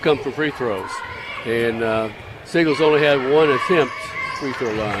points have come from free throws. And Siegel's only had 1 attempt free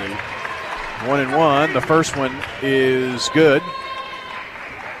throw line. 1 and 1. The first one is good.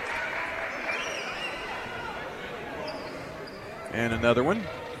 And another one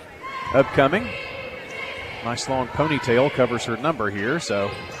upcoming. Nice long ponytail covers her number here. So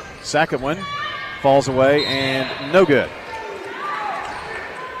second one falls away and no good.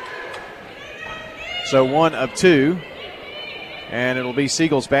 So 1 of 2. And it'll be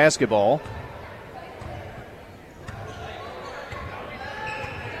Siegel's basketball.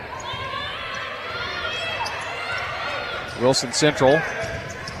 Wilson Central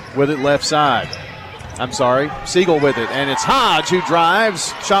with it left side. I'm sorry, Siegel with it, and it's Hodge who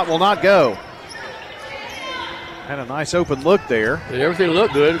drives. Shot will not go. Had a nice open look there. And everything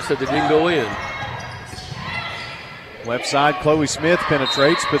looked good except it didn't go in. Left side, Chloe Smith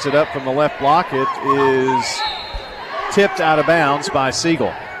penetrates, puts it up from the left block. It is tipped out of bounds by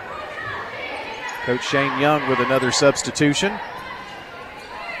Siegel. Coach Shane Young with another substitution.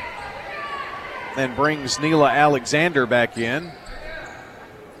 And brings Neela Alexander back in.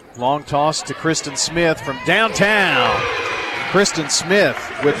 Long toss to Kristen Smith from downtown. Kristen Smith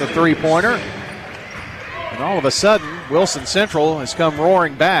with the three-pointer. And all of a sudden, Wilson Central has come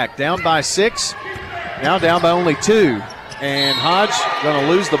roaring back. Down by 6, now down by only 2. And Hodge going to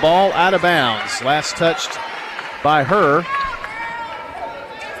lose the ball out of bounds. Last touched by her.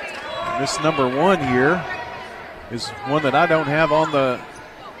 And this number 1 here is one that I don't have on the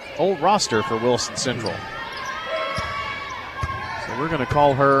old roster for Wilson Central. So we're going to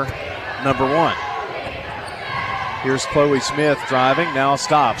call her number 1. Here's Chloe Smith driving, now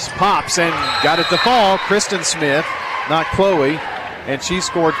stops, pops, and got it to fall. Kristen Smith, not Chloe, and she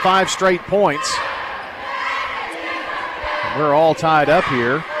scored 5 straight points. We're all tied up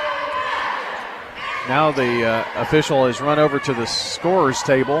here. Now the official has run over to the scorer's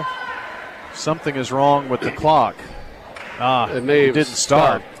table. Something is wrong with the clock. It didn't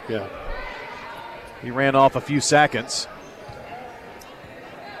start. Yeah. He ran off a few seconds.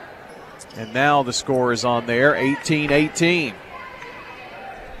 And now the score is on there, 18-18.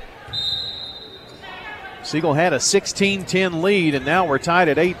 Siegel had a 16-10 lead, and now we're tied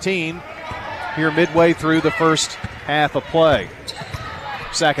at 18 here midway through the first half of play.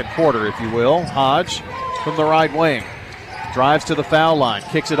 Second quarter, if you will. Hodge from the right wing. Drives to the foul line,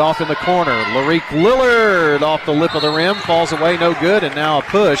 kicks it off in the corner. Larique Lillard off the lip of the rim, falls away, no good, and now a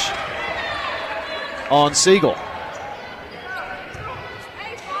push on Siegel.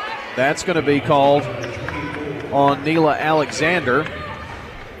 That's going to be called on Neela Alexander,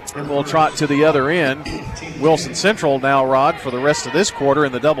 and we'll trot to the other end. Wilson Central now, Rod, for the rest of this quarter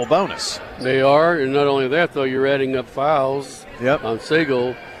in the double bonus. They are, and not only that, though, you're adding up fouls on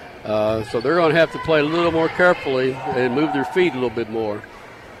Siegel. So they're going to have to play a little more carefully and move their feet a little bit more.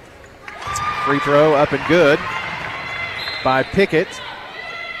 Free throw up and good by Pickett.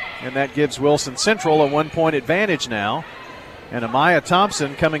 And that gives Wilson Central a 1-point advantage now. And Amaya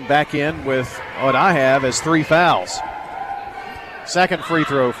Thompson coming back in with what I have as 3 fouls. Second free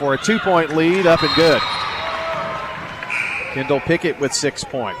throw for a 2-point lead, up and good. Kendall Pickett with 6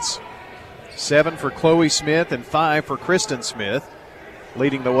 points. 7 for Chloe Smith and 5 for Kristen Smith,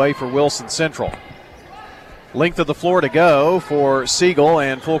 leading the way for Wilson Central. Length of the floor to go for Siegel,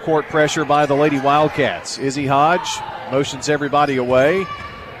 and full court pressure by the Lady Wildcats. Izzy Hodge motions everybody away,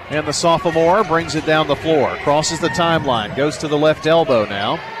 and the sophomore brings it down the floor, crosses the timeline, goes to the left elbow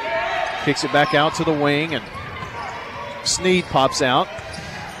now, kicks it back out to the wing, and Sneed pops out.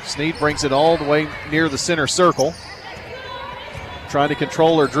 Sneed brings it all the way near the center circle, trying to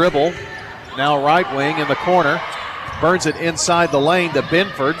control her dribble. Now right wing in the corner, burns it inside the lane to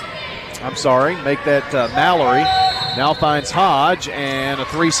Benford. Make that Mallory. Now finds Hodge, and a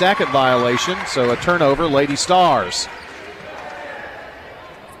 3-second violation, so a turnover, Lady Stars.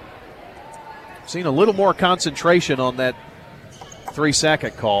 Seen a little more concentration on that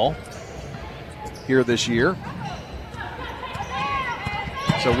 3-second call here this year.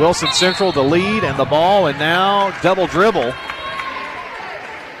 So Wilson Central the lead and the ball, and now double dribble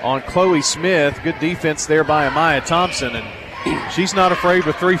on Chloe Smith. Good defense there by Amaya Thompson, and she's not afraid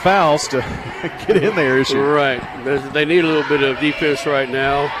with 3 fouls to get in there, is she? Right. They need a little bit of defense right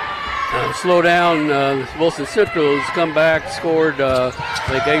now. Slow down. Wilson Central has come back, scored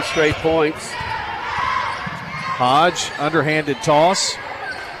like 8 straight points. Hodge, underhanded toss.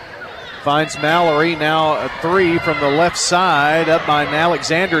 Finds Mallory, now a 3 from the left side, up by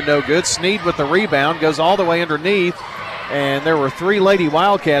Alexander, no good. Sneed with the rebound, goes all the way underneath, and there were 3 Lady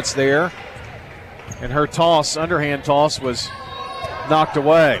Wildcats there, and her toss, underhand toss, was knocked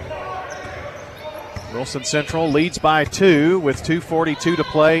away. Wilson Central leads by 2 with 2:42 to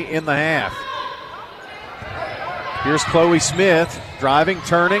play in the half. Here's Chloe Smith, driving,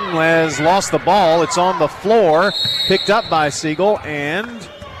 turning, has lost the ball. It's on the floor, picked up by Siegel, and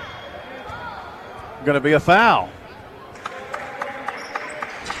going to be a foul.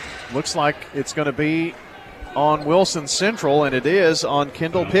 Looks like it's going to be on Wilson Central, and it is on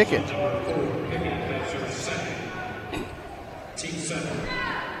Kendall Pickett.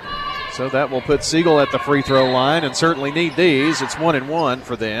 So that will put Siegel at the free throw line, and certainly need these. It's 1-1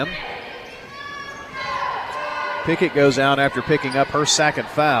 for them. Pickett goes out after picking up her second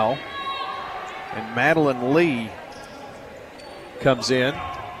foul, and Madeline Lee comes in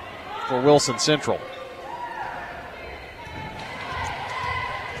for Wilson Central.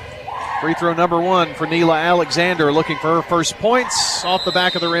 Free throw number 1 for Neela Alexander, looking for her first points. Off the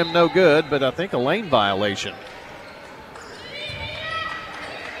back of the rim, no good, but I think a lane violation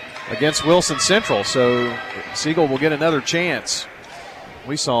against Wilson Central, so Siegel will get another chance.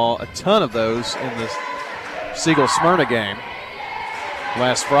 We saw a ton of those in the Siegel-Smyrna game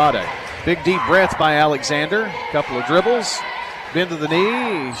last Friday. Big deep breath by Alexander, couple of dribbles, bend to the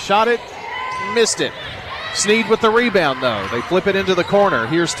knee, shot it, missed it. Sneed with the rebound, though. They flip it into the corner.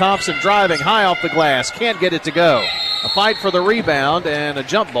 Here's Thompson driving high off the glass. Can't get it to go. A fight for the rebound and a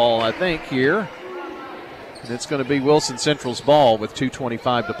jump ball, I think, here. And it's going to be Wilson Central's ball with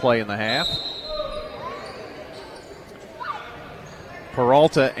 2:25 to play in the half.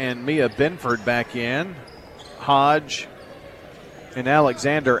 Peralta and Mia Benford back in. Hodge and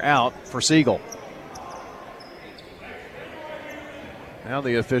Alexander out for Siegel. Now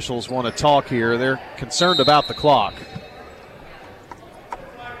the officials want to talk here. They're concerned about the clock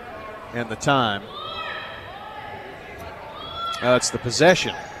and the time. It's the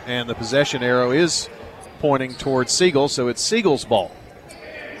possession, and the possession arrow is pointing towards Siegel, so it's Siegel's ball.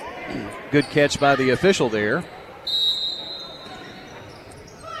 Good catch by the official there.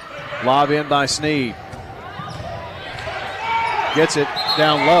 Lob in by Sneed. Gets it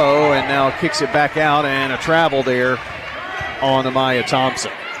down low and now kicks it back out, and a travel there on Amaya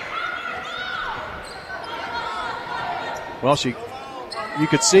Thompson. Well, you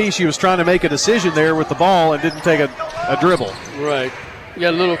could see she was trying to make a decision there with the ball and didn't take a dribble. Right.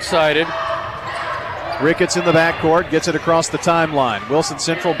 Got a little excited. Ricketts in the backcourt, gets it across the timeline. Wilson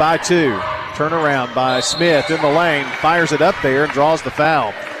Central by 2. Turnaround by Smith in the lane, fires it up there and draws the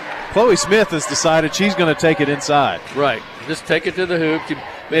foul. Chloe Smith has decided she's going to take it inside. Right. Just take it to the hoop. She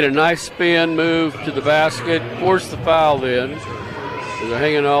made a nice spin move to the basket, forced the foul then. They're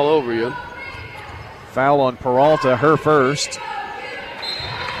hanging all over you. Foul on Peralta, her first.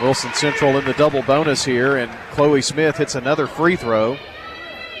 Wilson Central in the double bonus here, and Chloe Smith hits another free throw.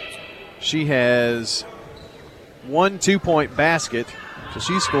 She has 1 2-point basket, so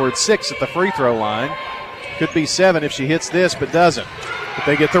she scored 6 at the free throw line. Could be 7 if she hits this, but doesn't. But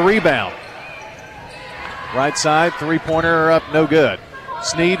they get the rebound. Right side, three-pointer up, no good.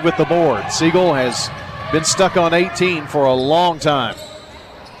 Sneed with the board. Siegel has been stuck on 18 for a long time.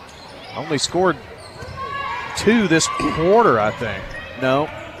 Only scored 2 this quarter, I think. No,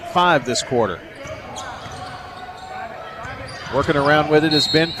 5 this quarter. Working around with it is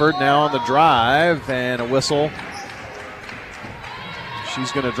Benford now on the drive, and a whistle.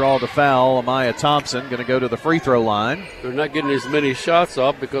 She's going to draw the foul. Amaya Thompson going to go to the free throw line. They're not getting as many shots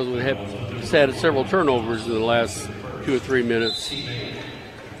off because we have just had several turnovers in the last 2 or 3 minutes.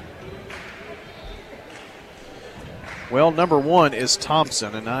 Well, number 1 is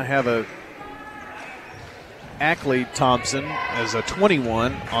Thompson, and I have a Ackley Thompson as a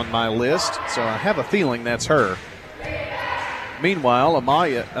 21 on my list, so I have a feeling that's her. Meanwhile,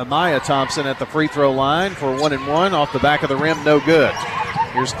 Amaya Thompson at the free throw line for 1-1 off the back of the rim, no good.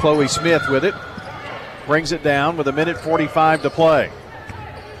 Here's Chloe Smith with it. Brings it down with 1:45 to play.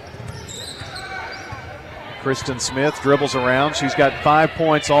 Kristen Smith dribbles around. She's got 5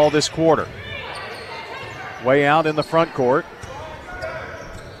 points all this quarter. Way out in the front court.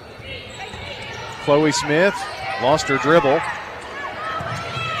 Chloe Smith lost her dribble.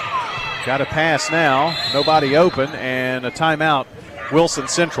 Got a pass now. Nobody open, and a timeout. Wilson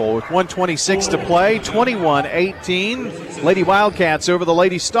Central with 1:26 to play, 21-18. Lady Wildcats over the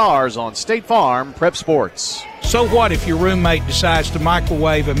Lady Stars on State Farm Prep Sports. So what if your roommate decides to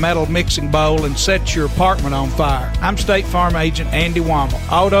microwave a metal mixing bowl and sets your apartment on fire? I'm State Farm Agent Andy Wommel.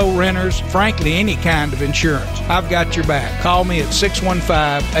 Auto, renters, frankly, any kind of insurance. I've got your back. Call me at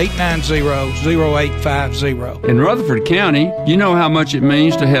 615-890-0850. In Rutherford County, you know how much it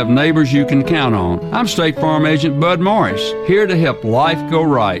means to have neighbors you can count on. I'm State Farm Agent Bud Morris, here to help life go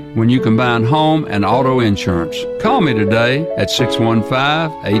right when you combine home and auto insurance. Call me today at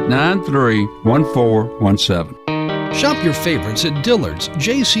 615-893-1417. Shop your favorites at Dillard's,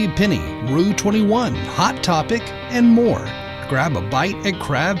 JCPenney, Rue 21, Hot Topic, and more. Grab a bite at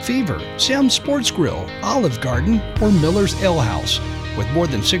Crab Fever, Sam's Sports Grill, Olive Garden, or Miller's Ale House. With more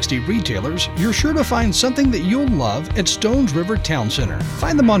than 60 retailers, you're sure to find something that you'll love at Stones River Town Center.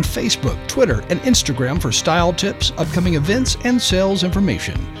 Find them on Facebook, Twitter, and Instagram for style tips, upcoming events, and sales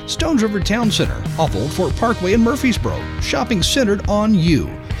information. Stones River Town Center, off Old Fort Parkway in Murfreesboro. Shopping centered on you.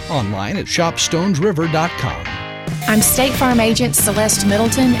 Online at shopstonesriver.com. I'm State Farm Agent Celeste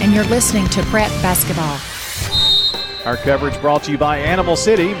Middleton, and you're listening to Prep Basketball. Our coverage brought to you by Animal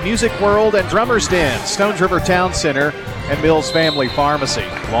City, Music World, and Drummers Den, Stones River Town Center, and Mills Family Pharmacy.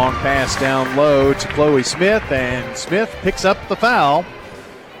 Long pass down low to Chloe Smith, and Smith picks up the foul.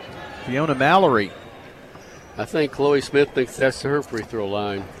 Fiona Mallory. I think Chloe Smith thinks that's her free throw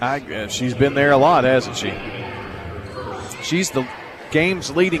line. She's been there a lot, hasn't she? She's the game's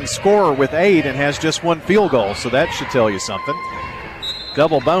leading scorer with 8 and has just 1 field goal, so that should tell you something.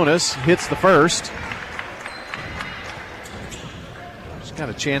 Double bonus, hits the first. She's got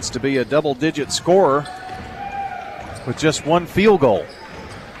a chance to be a double-digit scorer with just 1 field goal.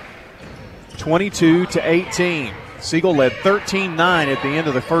 22-18. Siegel led 13-9 at the end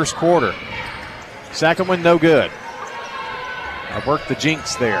of the first quarter. Second one, no good. I worked the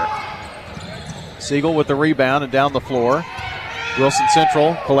jinx there. Siegel with the rebound and down the floor. Wilson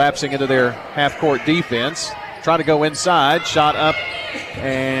Central collapsing into their half-court defense. Try to go inside. Shot up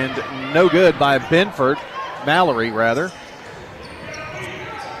and no good by Mallory, rather.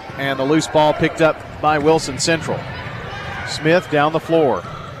 And the loose ball picked up by Wilson Central. Smith down the floor.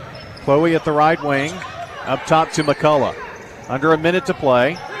 Chloe at the right wing. Up top to McCullough. Under a minute to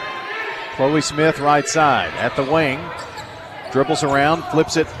play. Chloe Smith right side at the wing. Dribbles around,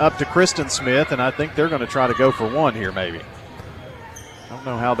 flips it up to Kristen Smith, and I think they're going to try to go for 1 here maybe. I don't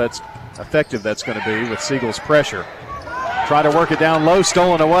know how effective that's going to be with Siegel's pressure. Try to work it down low,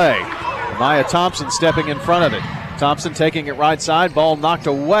 stolen away. Amaya Thompson stepping in front of it. Thompson taking it right side, ball knocked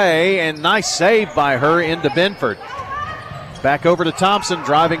away, and nice save by her into Benford. Back over to Thompson,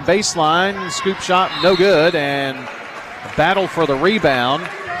 driving baseline, scoop shot, no good, and a battle for the rebound.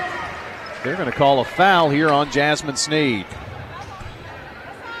 They're going to call a foul here on Jasmine Sneed.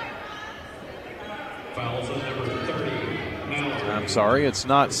 I'm sorry, it's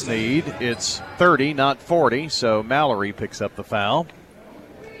not Sneed. It's 30, not 40, so Mallory picks up the foul.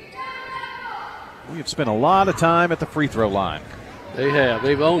 We've spent a lot of time at the free throw line. They have.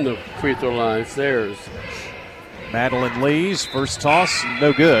 They've owned the free throw line. It's theirs. Madeline Lee's first toss,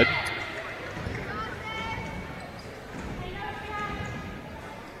 no good.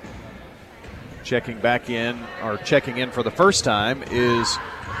 Checking in for the first time is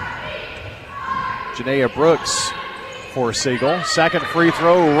Janaea Brooks for Siegel. Second free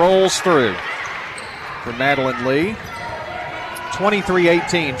throw rolls through for Madeline Lee.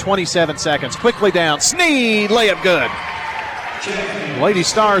 23-18, 27 seconds. Quickly down. Sneed, layup good. Lady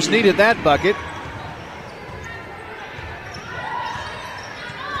Stars needed that bucket.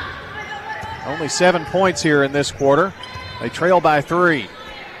 Only 7 points here in this quarter. They trail by 3.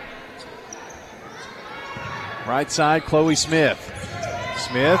 Right side, Chloe Smith.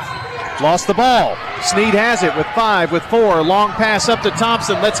 Smith lost the ball. Sneed has it with 5, with 4. Long pass up to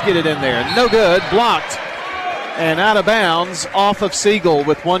Thompson. Let's get it in there. No good. Blocked. And out of bounds off of Siegel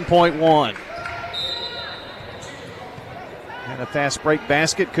with 1.1. And a fast break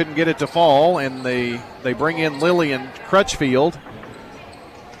basket. Couldn't get it to fall. And they bring in Lillian Crutchfield.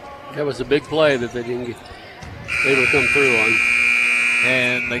 That was a big play that they didn't get able to come through on.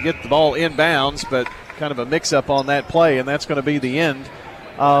 And they get the ball inbounds, but kind of a mix-up on that play, and that's going to be the end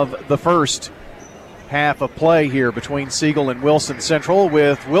of the first half of play here between Siegel and Wilson Central,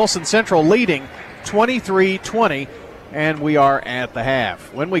 with Wilson Central leading 23-20, and we are at the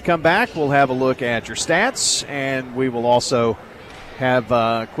half. When we come back, we'll have a look at your stats, and we will also have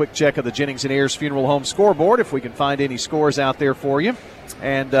a quick check of the Jennings and Ayers Funeral Home scoreboard if we can find any scores out there for you,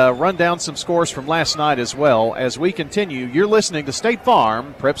 and run down some scores from last night as well as we continue. You're listening to State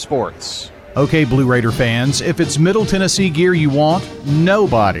Farm Prep Sports. Okay, Blue Raider fans, if it's Middle Tennessee gear you want,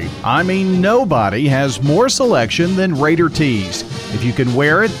 nobody has more selection than Raider Tees. If you can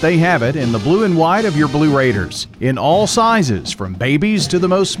wear it, they have it in the blue and white of your Blue Raiders. In all sizes, from babies to the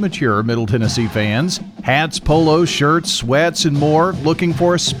most mature Middle Tennessee fans. Hats, polos, shirts, sweats, and more. Looking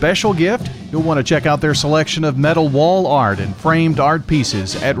for a special gift? You'll want to check out their selection of metal wall art and framed art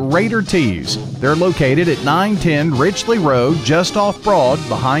pieces at Raider Tees. They're located at 910 Richley Road, just off Broad,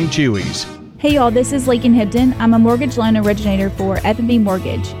 behind Chewy's. Hey y'all, this is Lakin Hibden. I'm a mortgage loan originator for F&B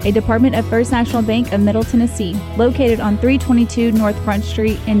Mortgage, a department of First National Bank of Middle Tennessee, located on 322 North Front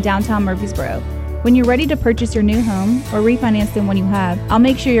Street in downtown Murfreesboro. When you're ready to purchase your new home or refinance the one you have, I'll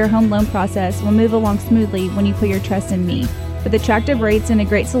make sure your home loan process will move along smoothly when you put your trust in me. With attractive rates and a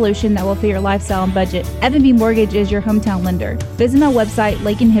great solution that will fit your lifestyle and budget, F&B Mortgage is your hometown lender. Visit my website,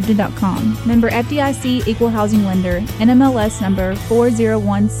 lakinhibden.com. Member FDIC, Equal Housing Lender, NMLS number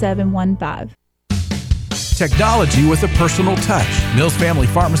 401715. Technology with a personal touch. Mills Family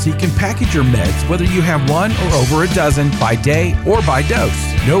Pharmacy can package your meds whether you have one or over a dozen by day or by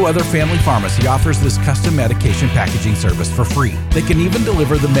dose. No other family pharmacy offers this custom medication packaging service for free. They can even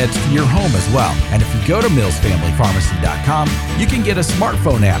deliver the meds to your home as well. And if you go to millsfamilypharmacy.com, you can get a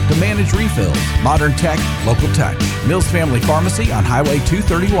smartphone app to manage refills. Modern tech, local touch. Mills Family Pharmacy on Highway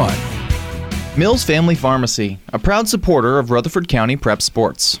 231. Mills Family Pharmacy, a proud supporter of Rutherford County Prep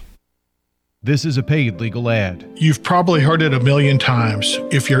Sports. This is a paid legal ad. You've probably heard it a million times.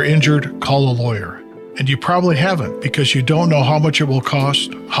 If you're injured, call a lawyer. And you probably haven't, because you don't know how much it will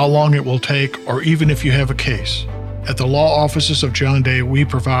cost, how long it will take, or even if you have a case. At the law offices of John Day, we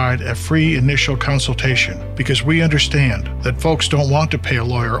provide a free initial consultation because we understand that folks don't want to pay a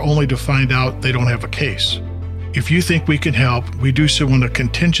lawyer only to find out they don't have a case. If you think we can help, we do so on a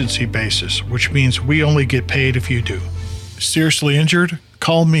contingency basis, which means we only get paid if you do. Seriously injured?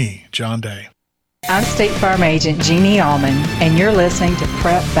 Call me, John Day. I'm State Farm Agent Jeannie Allman, and you're listening to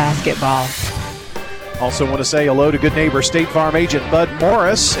Prep Basketball. Also want to say hello to good neighbor State Farm Agent Bud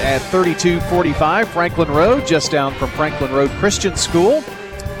Morris at 3245 Franklin Road, just down from Franklin Road Christian School.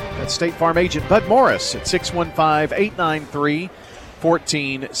 That's State Farm Agent Bud Morris at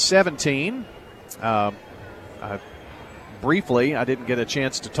 615-893-1417. Briefly, I didn't get a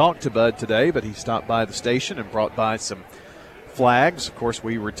chance to talk to Bud today, but he stopped by the station and brought by some flags. Of course,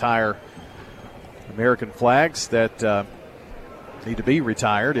 we retire American flags that need to be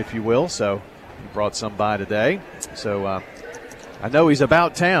retired, if you will, so he brought some by today. So I know he's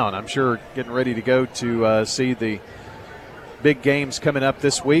about town. I'm sure getting ready to go to see the big games coming up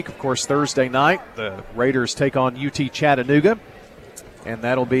this week. Of course, Thursday night, the Raiders take on UT Chattanooga, and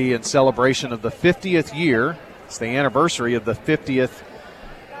that'll be in celebration of the 50th year. It's the anniversary of the 50th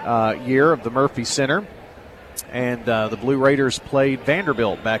year of the Murphy Center. And the Blue Raiders played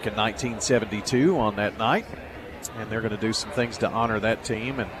Vanderbilt back in 1972 on that night. And they're going to do some things to honor that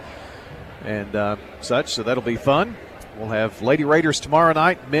team and such. So that'll be fun. We'll have Lady Raiders tomorrow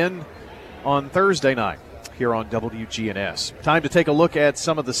night, men on Thursday night here on WGNS. Time to take a look at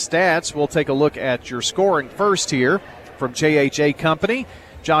some of the stats. We'll take a look at your scoring first here from JHA Company.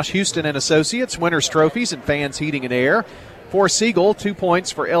 Josh Houston and Associates, Winners Trophies and Fans Heating and Air. For Siegel, 2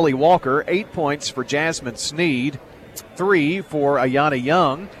 points for Ellie Walker, 8 points for Jasmine Sneed, 3 for Ayana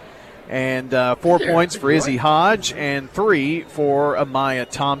Young, and 4 points for Izzy Hodge, and 3 for Amaya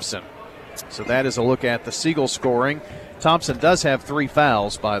Thompson. So that is a look at the Siegel scoring. Thompson does have 3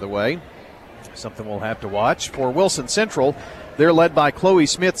 fouls, by the way, something we'll have to watch. For Wilson Central, they're led by Chloe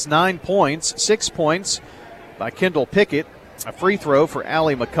Smith's 9 points, 6 points by Kendall Pickett, a free throw for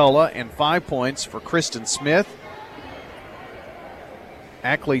Allie McCullough, and 5 points for Kristen Smith.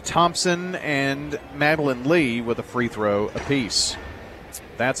 Ackley Thompson and Madeline Lee with a free throw apiece.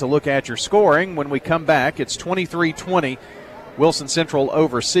 That's a look at your scoring. When we come back, it's 23-20. Wilson Central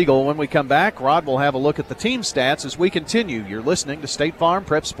over Siegel. When we come back, Rod will have a look at the team stats as we continue. You're listening to State Farm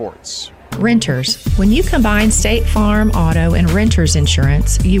Prep Sports. Renters. When you combine State Farm, auto, and renters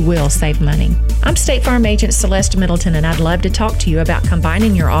insurance, you will save money. I'm State Farm agent Celeste Middleton, and I'd love to talk to you about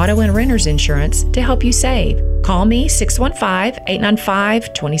combining your auto and renters insurance to help you save. Call me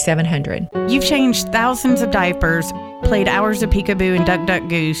 615-895-2700. You've changed thousands of diapers, played hours of peekaboo and duck, duck,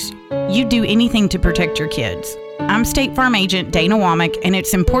 goose. You'd do anything to protect your kids. I'm State Farm agent Dana Womack, and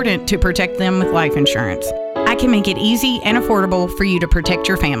it's important to protect them with life insurance. I can make it easy and affordable for you to protect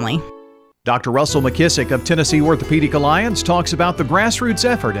your family. Dr. Russell McKissick of Tennessee Orthopedic Alliance talks about the grassroots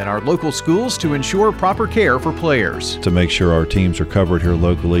effort in our local schools to ensure proper care for players. To make sure our teams are covered here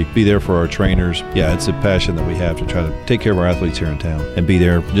locally, be there for our trainers. Yeah, it's a passion that we have to try to take care of our athletes here in town and be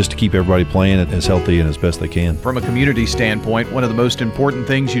there just to keep everybody playing as healthy and as best they can. From a community standpoint, one of the most important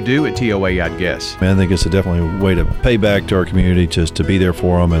things you do at TOA, I'd guess. I think it's definitely a way to pay back to our community, just to be there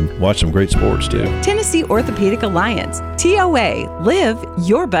for them and watch some great sports too. Tennessee Orthopedic Alliance, TOA, live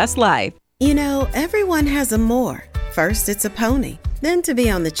your best life. You know, everyone has a more. First, it's a pony. Then to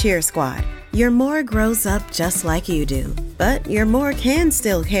be on the cheer squad. Your more grows up just like you do. But your more can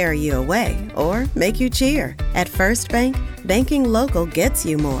still carry you away or make you cheer. At First Bank, banking local gets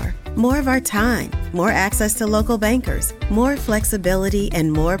you more. More of our time, more access to local bankers, more flexibility,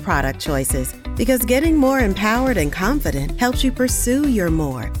 and more product choices. Because getting more empowered and confident helps you pursue your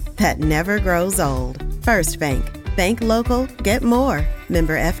more. That never grows old. First Bank. Bank local, get more.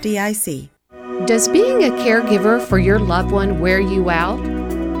 Member FDIC. Does being a caregiver for your loved one wear you out?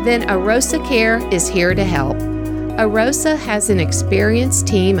 Then Arosa Care is here to help. Arosa has an experienced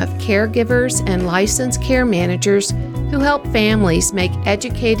team of caregivers and licensed care managers who help families make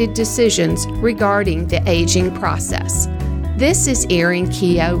educated decisions regarding the aging process. This is Erin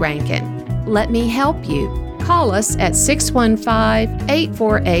Keogh Rankin. Let me help you. Call us at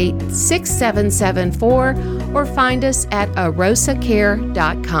 615-848-6774 or find us at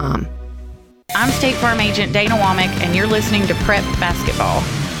arosacare.com. I'm State Farm agent Dana Womack, and you're listening to Prep Basketball.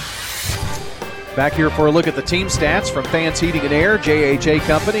 Back here for a look at the team stats from Fans Heating and Air, JHA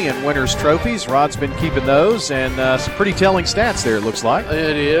Company, and Winners Trophies. Rod's been keeping those, and some pretty telling stats there, it looks like.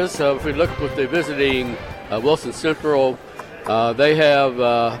 It is. If we look with the visiting Wilson Central, they have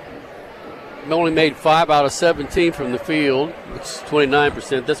only made 5 out of 17 from the field, which is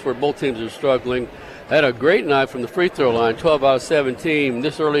 29%. That's where both teams are struggling. Had a great night from the free throw line, 12 out of 17.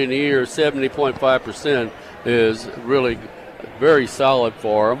 This early in the year, 70.5% is really very solid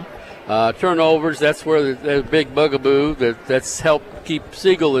for them. Turnovers, that's where the big bugaboo that's helped keep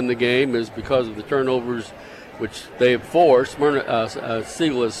Siegel in the game, is because of the turnovers which they have forced.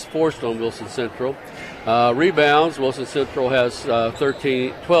 Siegel has forced on Wilson Central. Rebounds, Wilson Central has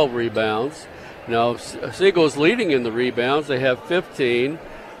 12 rebounds. Now, Siegel is leading in the rebounds. They have 15.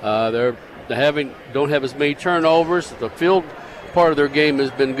 They don't have as many turnovers. The field part of their game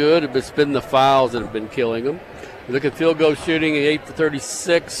has been good. It's been the fouls that have been killing them. You look at field goal shooting, 8 for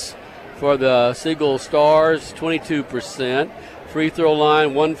 36 for the Siegel Stars, 22%. Free throw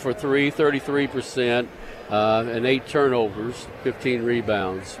line, 1 for 3, 33%, and 8 turnovers, 15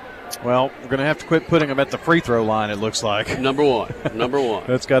 rebounds. Well, we're going to have to quit putting them at the free throw line, it looks like. Number one.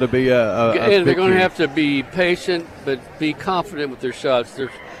 That's got to be a and they're going to have to be patient, but be confident with their shots.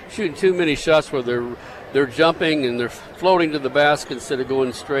 They're shooting too many shots where they're jumping and they're floating to the basket instead of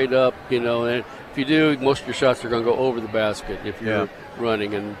going straight up, and if you do, most of your shots are going to go over the basket if you're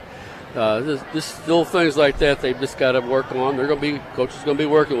running. And just little things like that they've just got to work on. Coach is going to be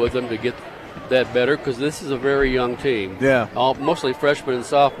working with them to get that better, because this is a very young team. Yeah, mostly freshmen and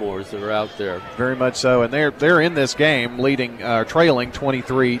sophomores that are out there. Very much so, and they're in this game, trailing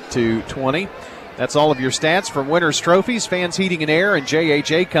 23-20. That's all of your stats from Winners Trophies, Fans Heating and Air, and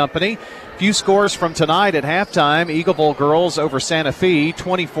JHA Company. Few scores from tonight at halftime. Eagleville girls over Santa Fe,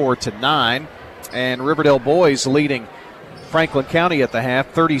 24-9, and Riverdale boys leading Franklin County at the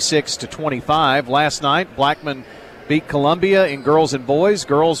half, 36-25. Last night, Blackman beat Columbia in girls and boys.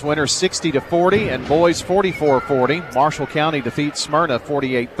 Girls winners 60-40 and boys 44-40. Marshall County defeats Smyrna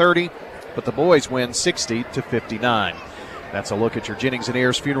 48-30, but the boys win 60-59. That's a look at your Jennings and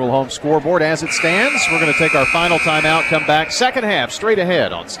Ayers Funeral Home scoreboard as it stands. We're going to take our final timeout, come back second half straight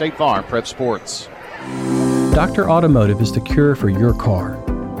ahead on State Farm Prep Sports. Dr. Automotive is the cure for your car.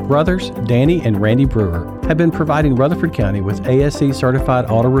 Brothers Danny and Randy Brewer have been providing Rutherford County with ASE certified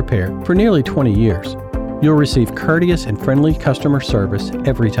auto repair for nearly 20 years. You'll receive courteous and friendly customer service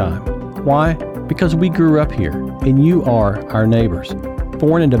every time. Why? Because we grew up here, and you are our neighbors.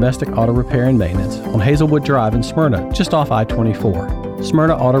 Foreign and domestic auto repair and maintenance on Hazelwood Drive in Smyrna, just off I-24.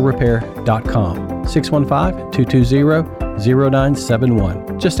 SmyrnaAutoRepair.com,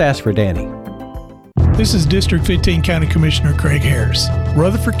 615-220-0971. Just ask for Danny. This is District 15 County Commissioner Craig Harris.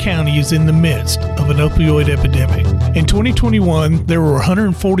 Rutherford County is in the midst of an opioid epidemic. In 2021, there were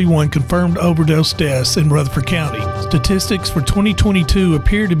 141 confirmed overdose deaths in Rutherford County. Statistics for 2022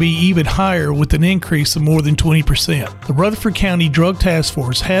 appear to be even higher, with an increase of more than 20%. The Rutherford County Drug Task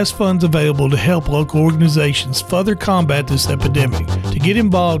Force has funds available to help local organizations further combat this epidemic. To get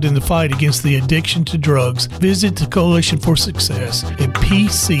involved in the fight against the addiction to drugs, visit the Coalition for Success at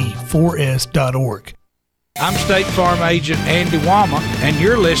pc4s.org. I'm State Farm Agent Andy Wama, and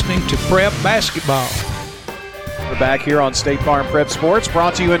you're listening to Prep Basketball. We're back here on State Farm Prep Sports,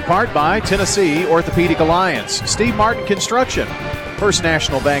 brought to you in part by Tennessee Orthopedic Alliance, Steve Martin Construction, First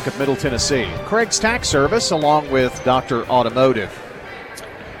National Bank of Middle Tennessee, Craig's Tax Service, along with Dr. Automotive.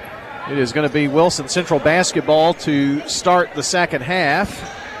 It is going to be Wilson Central basketball to start the second half.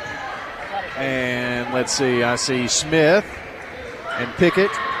 And let's see, I see Smith and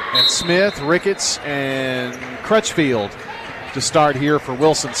Pickett and Smith, Ricketts, and Crutchfield to start here for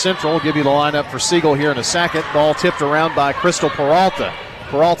Wilson Central. I'll give you the lineup for Siegel here in a second. Ball tipped around by Crystal Peralta.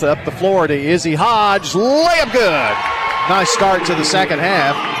 Peralta up the floor to Izzy Hodge. Layup good. Nice start to the second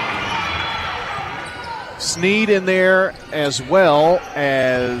half. Sneed in there as well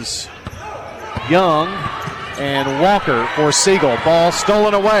as Young and Walker for Siegel. Ball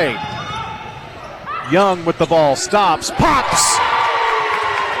stolen away. Young with the ball. Stops. Pops.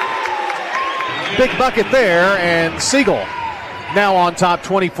 Big bucket there, and Siegel now on top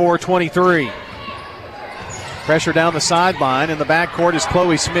 24-23. Pressure down the sideline. In the backcourt is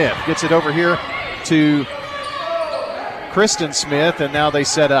Chloe Smith. Gets it over here to Kristen Smith, and now they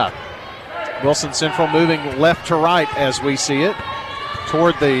set up. Wilson Central moving left to right as we see it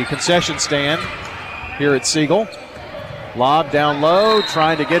toward the concession stand here at Siegel. Lob down low,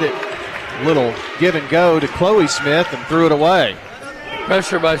 trying to get it a little give and go to Chloe Smith, and threw it away.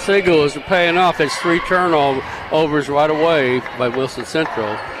 Pressure by Siegel is paying off. There's 3 turnovers right away by Wilson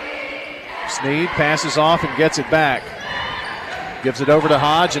Central. Sneed passes off and gets it back. Gives it over to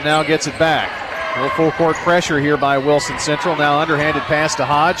Hodge and now gets it back. A little full court pressure here by Wilson Central. Now underhanded pass to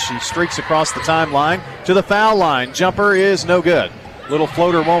Hodge. She streaks across the timeline to the foul line. Jumper is no good. Little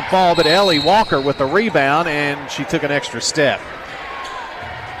floater won't fall, but Ellie Walker with the rebound, and she took an extra step.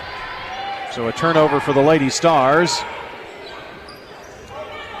 So a turnover for the Lady Stars.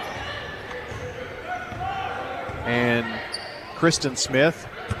 And Kristen Smith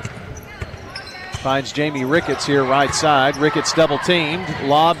finds Jamie Ricketts here right side. Ricketts double teamed.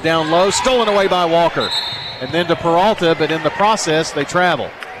 Lob down low. Stolen away by Walker. And then to Peralta, but in the process they travel.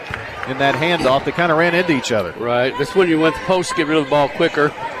 In that handoff, they kind of ran into each other. Right. That's when you went the post, get rid of the ball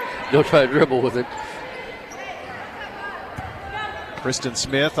quicker. Don't try to dribble with it. Kristen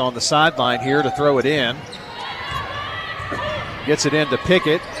Smith on the sideline here to throw it in. Gets it into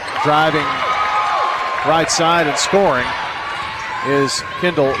Pickett. Driving right side and scoring is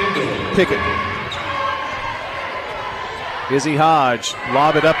Kendall Pickett. Izzy Hodge,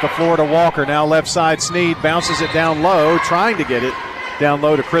 lob it up the floor to Walker. Now left side, Sneed bounces it down low, trying to get it down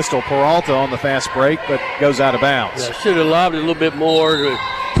low to Crystal Peralta on the fast break, but goes out of bounds. Yeah, should have lobbed it a little bit more.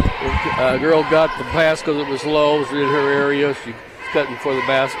 Girl got the pass because it was low. It was in her area. She cutting for the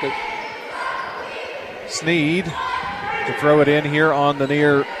basket. Sneed to throw it in here on the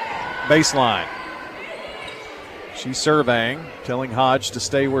near baseline. She's surveying, telling Hodge to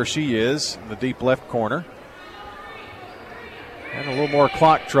stay where she is in the deep left corner. And a little more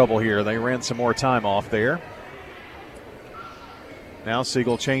clock trouble here. They ran some more time off there. Now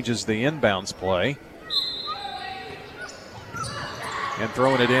Siegel changes the inbounds play. And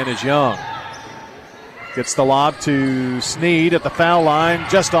throwing it in is Young. Gets the lob to Sneed at the foul line,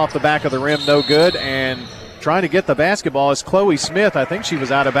 just off the back of the rim, no good. And trying to get the basketball is Chloe Smith. I think she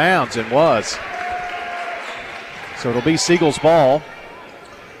was out of bounds and was. So it'll be Siegel's ball.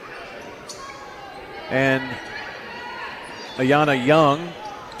 And Ayana Young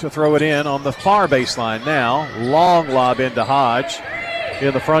to throw it in on the far baseline now. Long lob into Hodge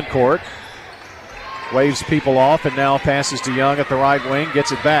in the front court. Waves people off and now passes to Young at the right wing.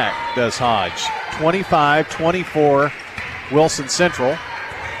 Gets it back, does Hodge. 25-24 Wilson Central.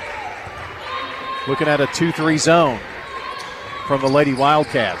 Looking at a 2-3 zone from the Lady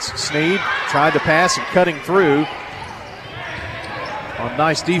Wildcats. Sneed tried to pass and cutting through. On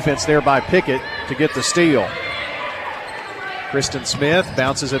nice defense there by Pickett to get the steal. Kristen Smith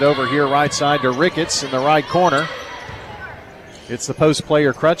bounces it over here right side to Ricketts in the right corner. It's the post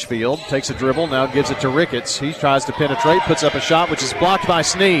player Crutchfield. Takes a dribble, now gives it to Ricketts. He tries to penetrate, puts up a shot which is blocked by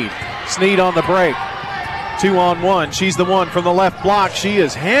Sneed. Sneed on the break. 2-on-1. She's the one from the left block. She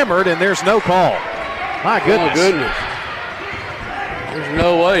is hammered, and there's no call. My goodness. Oh, goodness. There's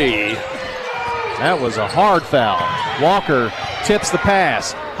no way. That was a hard foul. Walker tips the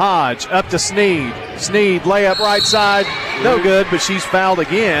pass. Hodge up to Sneed. Sneed layup right side. No good, but she's fouled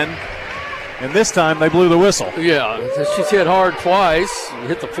again. And this time they blew the whistle. Yeah, she's hit hard twice.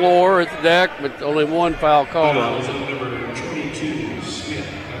 Hit the floor, hit the deck, but only one foul called on it.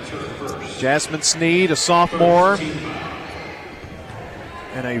 Jasmine Sneed, a sophomore.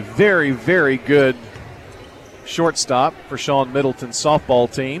 And a very, very good shortstop for Sean Middleton's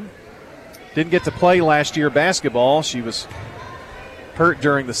softball team. Didn't get to play last year basketball. She was hurt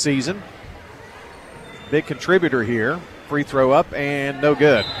during the season. Big contributor here. Free throw up and no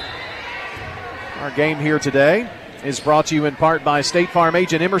good. Our game here today is brought to you in part by State Farm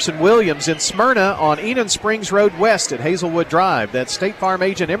agent Emerson Williams in Smyrna on Enon Springs Road West at Hazelwood Drive. That's State Farm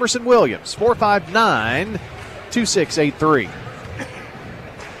agent Emerson Williams, 459-2683.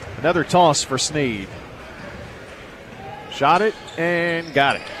 Another toss for Sneed. Shot it and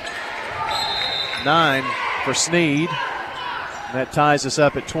got it. 9 for Sneed. That ties us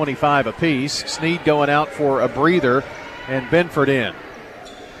up at 25 apiece. Sneed going out for a breather and Benford in.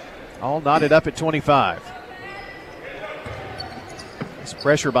 All knotted up at 25. This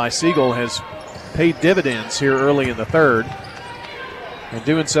pressure by Siegel has paid dividends here early in the third, and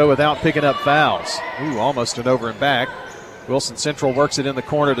doing so without picking up fouls. Ooh, almost an over and back. Wilson Central works it in the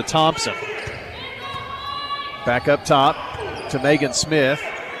corner to Thompson. Back up top to Megan Smith.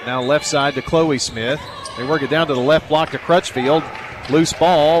 Now left side to Chloe Smith. They work it down to the left block to Crutchfield. Loose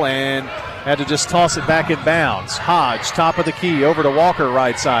ball and had to just toss it back in bounds. Hodge, top of the key, over to Walker,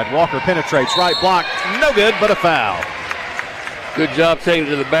 right side. Walker penetrates, right block, no good, but a foul. Good job taking it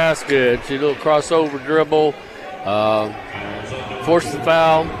to the basket. She did a little crossover dribble, forced the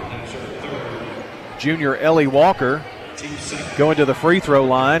foul. Junior Ellie Walker going to the free throw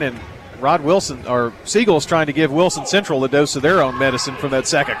line, and Rod Wilson, or Siegel's trying to give Wilson Central a dose of their own medicine from that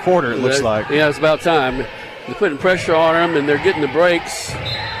second quarter, it looks like. Yeah, it's about time. They're putting pressure on them, and they're getting the breaks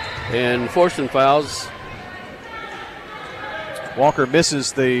and forcing fouls. Walker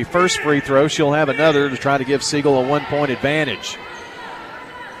misses the first free throw. She'll have another to try to give Siegel a 1-point advantage.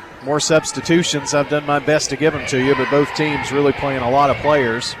 More substitutions. I've done my best to give them to you, but both teams really playing a lot of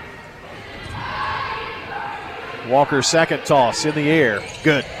players. Walker's second toss in the air.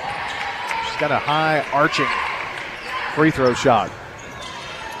 Good. She's got a high arching free throw shot.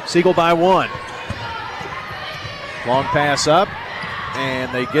 Siegel by 1. Long pass up,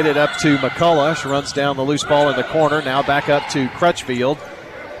 and they get it up to McCullough. She runs down the loose ball in the corner. Now back up to Crutchfield.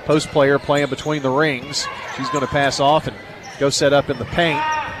 Post player playing between the rings. She's going to pass off and go set up in the paint.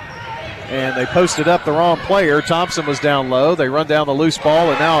 And they posted up the wrong player. Thompson was down low. They run down the loose ball,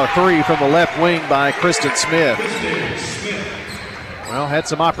 and now a three from the left wing by Kristen Smith. Well, had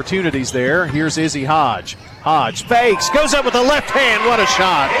some opportunities there. Here's Izzy Hodge. Hodge fakes, goes up with the left hand. What a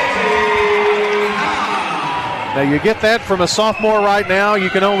shot. Now, you get that from a sophomore right now. You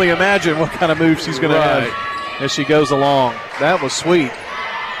can only imagine what kind of move she's going to have as she goes along. That was sweet.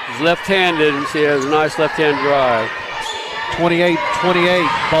 She's left-handed, and she has a nice left-hand drive.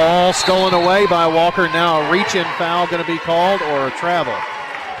 28-28. Ball stolen away by Walker. Now a reach-in foul going to be called, or a travel.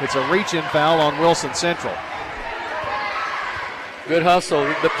 It's a reach-in foul on Wilson Central. Good hustle.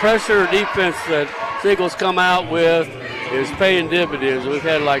 The pressure defense that Siegel's come out with is paying dividends. We've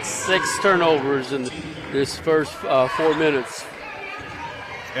had like 6 turnovers in this first 4 minutes.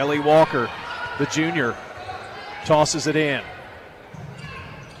 Ellie Walker, the junior, tosses it in.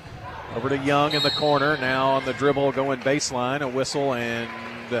 Over to Young in the corner. Now on the dribble going baseline, a whistle and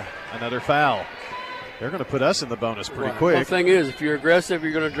another foul. They're going to put us in the bonus pretty quick. The thing is, if you're aggressive,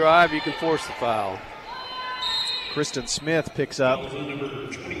 you're going to drive, you can force the foul. Kristen Smith picks up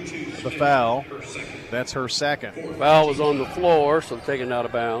the foul. That's her second. Foul was on the floor, so taken out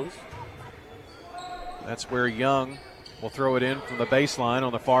of bounds. That's where Young will throw it in from the baseline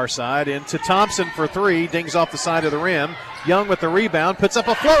on the far side. Into Thompson for 3. Dings off the side of the rim. Young with the rebound. Puts up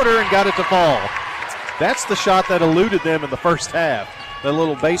a floater and got it to fall. That's the shot that eluded them in the first half. The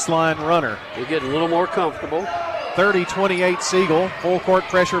little baseline runner. They're getting a little more comfortable. 30-28 Siegel. Full court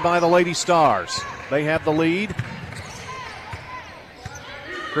pressure by the Lady Stars. They have the lead.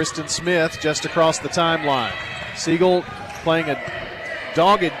 Kristen Smith just across the timeline. Siegel playing a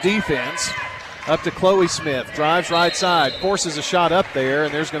dogged defense. Up to Chloe Smith. Drives right side. Forces a shot up there,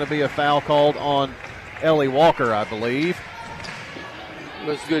 and there's going to be a foul called on Ellie Walker, I believe.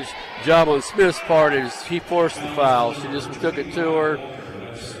 That's a good job on Smith's part. Is he forced the foul. She just took it to her,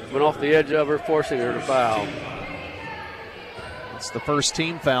 went off the edge of her, forcing her to foul. It's the first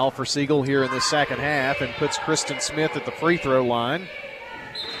team foul for Siegel here in the second half and puts Kristen Smith at the free throw line.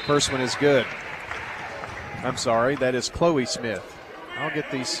 First one is good. I'm sorry, that is Chloe Smith. I'll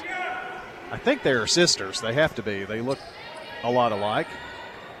get these. I think they are sisters. They have to be. They look a lot alike.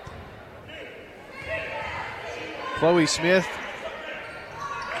 Chloe Smith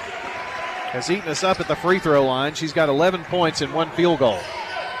has eaten us up at the free throw line. She's got 11 points and 1 field goal.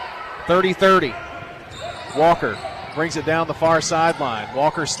 30-30. Walker brings it down the far sideline.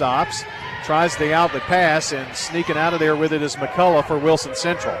 Walker stops, tries the outlet pass, and sneaking out of there with it is McCullough for Wilson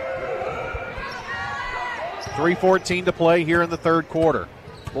Central. 3:14 to play here in the third quarter.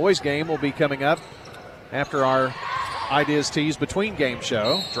 Boys game will be coming up after our Ideas Tees between game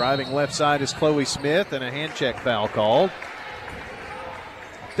show. Driving left side is Chloe Smith, and a hand check foul called.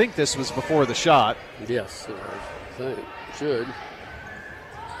 I think this was before the shot. Yes, I think it should.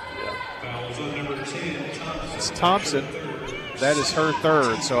 It's Thompson. That is her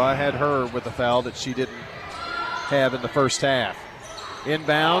third, so I had her with a foul that she didn't have in the first half.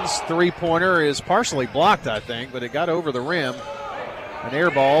 Inbounds, three-pointer is partially blocked, I think, but it got over the rim. An air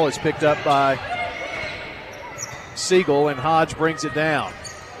ball is picked up by Siegel, and Hodge brings it down.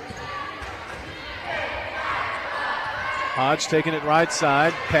 Hodge taking it right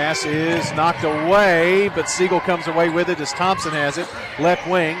side. Pass is knocked away, but Siegel comes away with it as Thompson has it. Left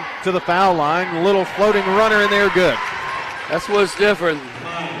wing to the foul line. A little floating runner in there, good. That's what's different.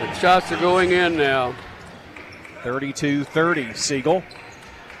 The shots are going in now. 32-30, Siegel.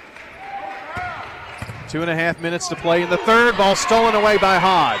 2.5 minutes to play in the third. Ball stolen away by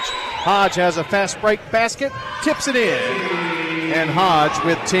Hodge. Hodge has a fast break basket, tips it in. And Hodge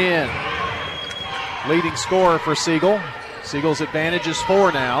with 10. Leading scorer for Siegel. Siegel's advantage is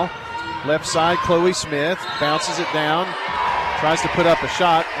 4 now. Left side, Chloe Smith bounces it down, tries to put up a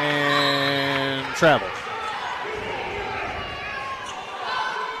shot, and travels.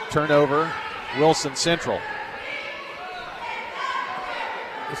 Turnover, Wilson Central.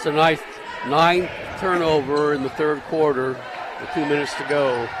 It's a nice ninth turnover in the third quarter with 2 minutes to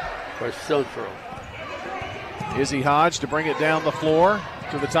go for Central. Izzy Hodge to bring it down the floor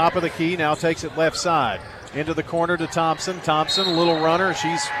to the top of the key, now takes it left side. Into the corner to Thompson. Thompson, a little runner.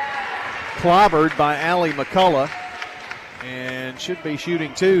 She's clobbered by Allie McCullough and should be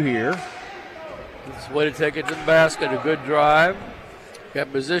shooting 2 here. It's a way to take it to the basket. A good drive.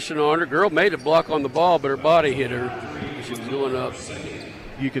 Got position on her. Girl made a block on the ball, but her body hit her. She was going up.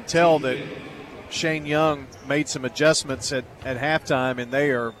 You could tell that Shane Young made some adjustments at halftime, and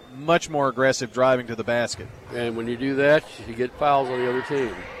they are much more aggressive driving to the basket. And when you do that, you get fouls on the other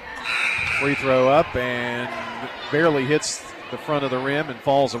team. Free throw up and barely hits the front of the rim and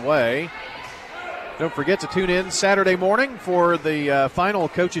falls away. Don't forget to tune in Saturday morning for the final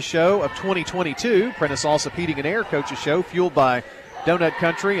Coaches Show of 2022. Prentice Alsop Heating and Air Coaches Show, fueled by Donut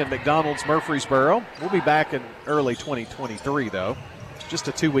Country and McDonald's Murfreesboro. We'll be back in early 2023, though. Just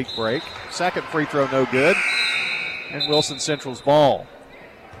a 2-week break. Second free throw, no good. And Wilson Central's ball.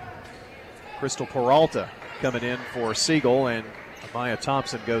 Crystal Peralta coming in for Siegel, and Amaya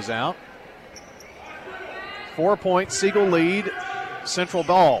Thompson goes out. 4-point Siegel lead, Central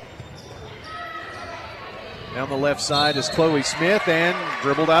ball. Down the left side is Chloe Smith, and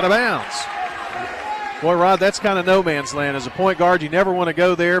dribbled out of bounds. Boy, Rod, that's kind of no man's land. As a point guard, you never want to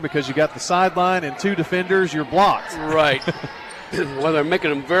go there because you got the sideline and 2 defenders, you're blocked. Right. Well, they're making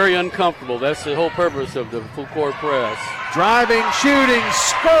them very uncomfortable. That's the whole purpose of the full court press. Driving, shooting,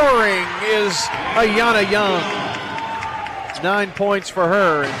 scoring is Ayana Young. 9 points for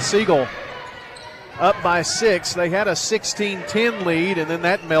her, and Siegel up by 6. They had a 16-10 lead, and then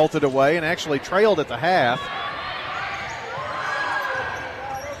that melted away and actually trailed at the half.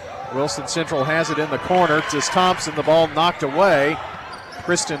 Wilson Central has it in the corner. It's Thompson, the ball knocked away.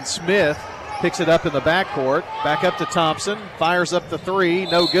 Kristen Smith picks it up in the backcourt. Back up to Thompson. Fires up the 3.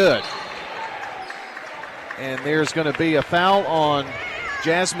 No good. And there's going to be a foul on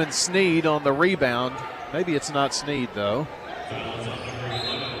Jasmine Sneed on the rebound. Maybe it's not Sneed, though.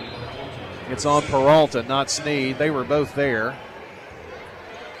 It's on Peralta, not Sneed. They were both there.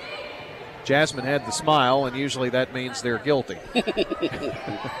 Jasmine had the smile, and usually that means they're guilty.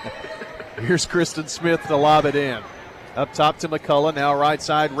 Here's Kristen Smith to lob it in. Up top to McCullough, now right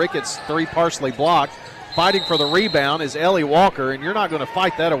side. Ricketts, 3 partially blocked. Fighting for the rebound is Ellie Walker, and you're not going to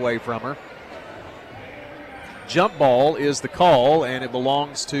fight that away from her. Jump ball is the call, and it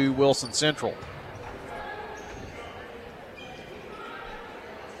belongs to Wilson Central.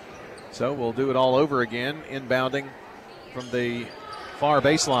 So we'll do it all over again, inbounding from the far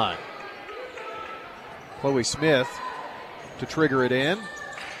baseline. Chloe Smith to trigger it in.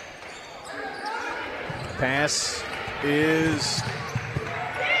 Pass is,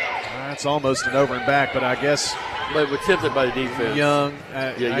 that's almost an over and back, but I guess. But it was tipped it by the defense. Young,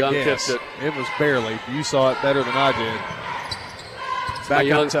 Young tipped it. It was barely. You saw it better than I did. Back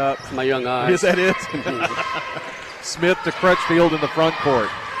up top. It's my young eyes. Is that it? Smith to Crutchfield in the front court.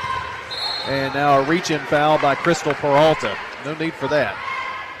 And now a reach-in foul by Crystal Peralta. No need for that.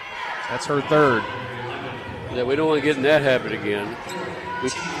 That's her third. Yeah, we don't want to get in that habit again.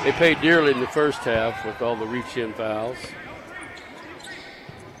 They paid dearly in the first half with all the reach-in fouls.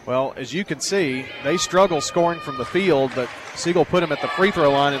 Well, as you can see, they struggle scoring from the field, but Siegel put them at the free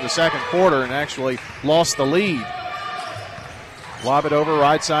throw line in the second quarter and actually lost the lead. Lob it over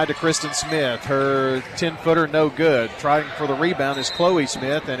right side to Kristen Smith. Her 10-footer no good. Trying for the rebound is Chloe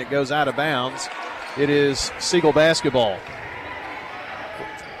Smith, and it goes out of bounds. It is Siegel basketball.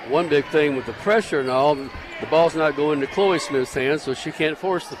 One big thing with the pressure and all, the ball's not going to Chloe Smith's hands, so she can't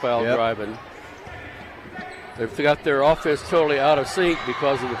force the foul driving. They've got their offense totally out of sync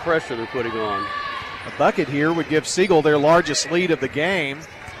because of the pressure they're putting on. A bucket here would give Siegel their largest lead of the game.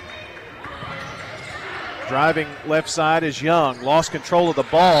 Driving left side is Young. Lost control of the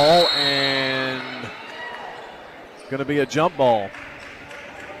ball and going to be a jump ball.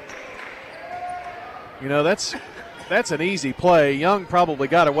 You know, that's an easy play. Young probably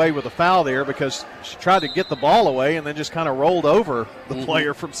got away with a foul there because she tried to get the ball away and then just kind of rolled over the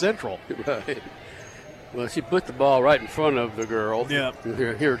player from Central. Right. Well, she put the ball right in front of the girl. Yeah.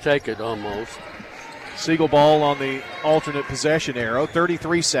 Here, take it almost. Siegel ball on the alternate possession arrow.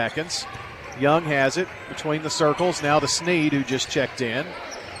 33 seconds. Young has it between the circles. Now to Sneed, who just checked in.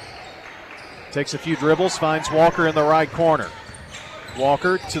 Takes a few dribbles, finds Walker in the right corner.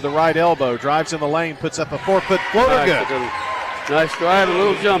 Walker to the right elbow, drives in the lane, puts up a 4-foot floater. Good. Nice drive, a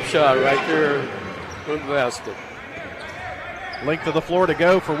little jump shot right there from the basket. Length of the floor to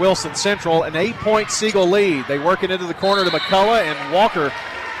go for Wilson Central. An 8-point Siegel lead. They work it into the corner to McCullough, and Walker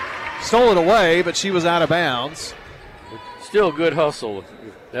stole it away, but she was out of bounds. Still good hustle.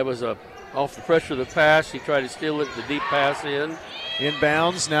 That was off the pressure of the pass. She tried to steal it, the deep pass in.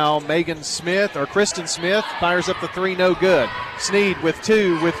 Inbounds now Kristen Smith fires up the three, no good. Sneed with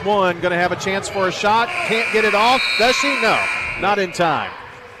two, with one, going to have a chance for a shot. Can't get it off. Does she? No, not in time.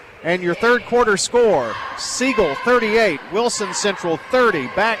 And your third quarter score, Siegel 38, Wilson Central 30.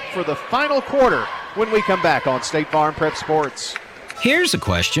 Back for the final quarter when we come back on State Farm Prep Sports. Here's a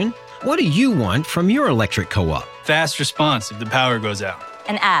question. What do you want from your electric co-op? Fast response if the power goes out.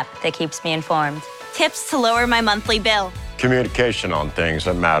 An app that keeps me informed. Tips to lower my monthly bill. Communication on things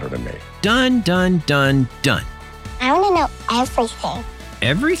that matter to me. Done, done, done, done. I want to know everything.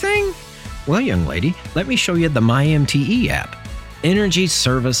 Everything? Well, young lady, let me show you the MyMTE app. Energy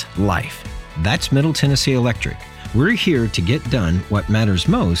Service Life. That's Middle Tennessee Electric. We're here to get done what matters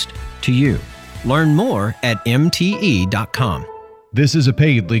most to you. Learn more at mte.com. This is a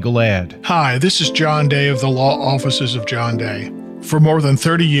paid legal ad. Hi, this is John Day of the Law Offices of John Day. For more than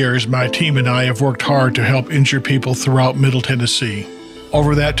 30 years, my team and I have worked hard to help injured people throughout Middle Tennessee.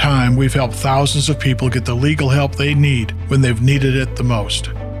 Over that time, we've helped thousands of people get the legal help they need when they've needed it the most.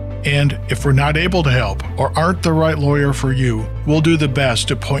 And if we're not able to help or aren't the right lawyer for you, we'll do the best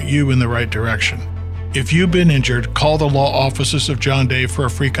to point you in the right direction. If you've been injured, call the Law Offices of John Day for a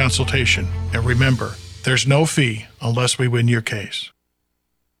free consultation. And remember, there's no fee unless we win your case.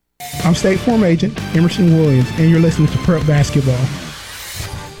 I'm State Farm Agent Emerson Williams, and you're listening to Prep Basketball.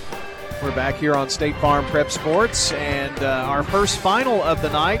 We're back here on State Farm Prep Sports, and our first final of the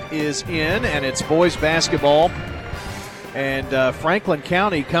night is in, and it's boys basketball. And Franklin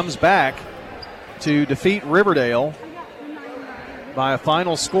County comes back to defeat Riverdale by a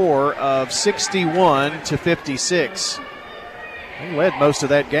final score of 61-56. They led most of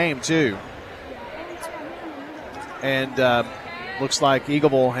that game, too. And looks like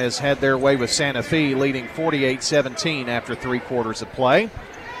Eagleville has had their way with Santa Fe, leading 48-17 after 3 quarters of play.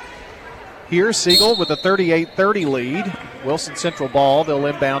 Here's Siegel with a 38-30 lead. Wilson Central ball. They'll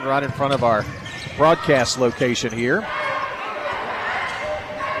inbound right in front of our broadcast location here.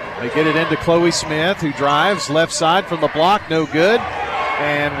 They get it into Chloe Smith, who drives left side from the block, no good.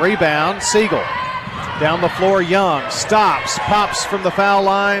 And rebound, Siegel. Down the floor, Young stops, pops from the foul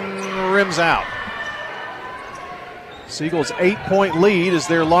line, rims out. Siegel's 8-point lead is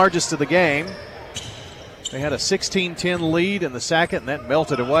their largest of the game. They had a 16-10 lead in the second, and that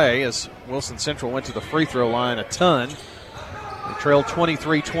melted away as Wilson Central went to the free throw line a ton. They trailed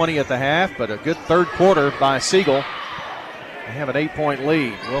 23-20 at the half, but a good third quarter by Siegel. They have an 8-point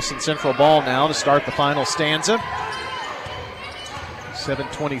lead. Wilson Central ball now to start the final stanza.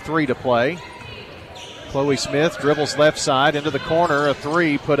 7:23 to play. Chloe Smith dribbles left side into the corner. A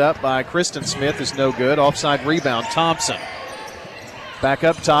three put up by Kristen Smith is no good. Offside rebound, Thompson. Back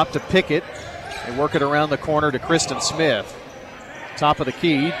up top to Pickett. They work it around the corner to Kristen Smith. Top of the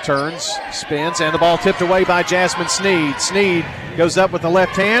key, turns, spins, and the ball tipped away by Jasmine Sneed. Sneed goes up with the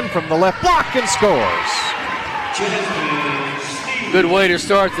left hand from the left block and scores. Good way to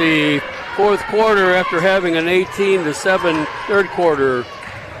start the fourth quarter after having an 18-7 third quarter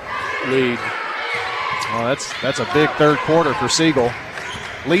lead. Well, that's a big third quarter for Siegel.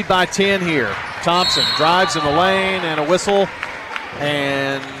 Lead by 10 here. Thompson drives in the lane and a whistle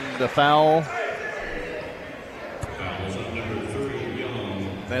and a foul.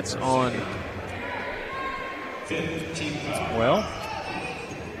 That's on. Well,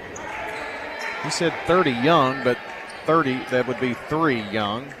 he said 30 Young, but 30, that would be 3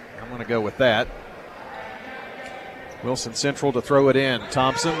 Young. I'm going to go with that. Wilson Central to throw it in.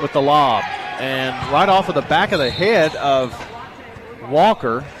 Thompson with the lob. And right off of the back of the head of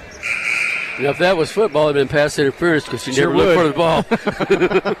Walker. Now, if that was football, it would have been pass interference because she never looked for the ball.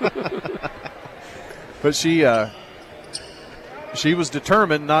 But she was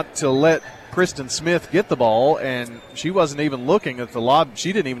determined not to let Kristen Smith get the ball, and she wasn't even looking at the lob.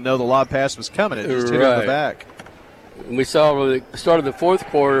 She didn't even know the lob pass was coming. It just hit her in the back. And we saw when they started the fourth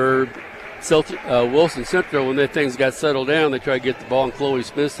quarter, Wilson Central, when things got settled down, they tried to get the ball in Chloe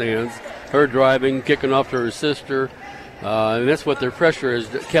Smith's hands. Her driving, kicking off to her sister. And that's what their pressure has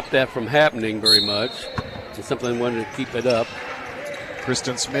kept that from happening very much. It's something they wanted to keep it up.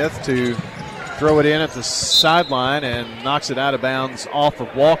 Kristen Smith to throw it in at the sideline and knocks it out of bounds off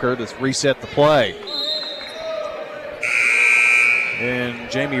of Walker to reset the play. And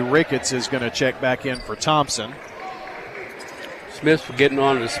Jamie Ricketts is going to check back in for Thompson. Smith for getting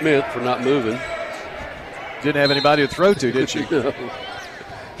on to Smith for not moving. Didn't have anybody to throw to, did she? No.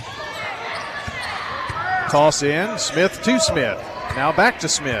 Toss in, Smith to Smith. Now back to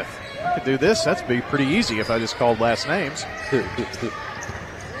Smith. I could do this. That'd be pretty easy if I just called last names.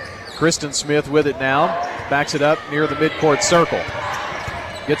 Kristen Smith with it now. Backs it up near the midcourt circle.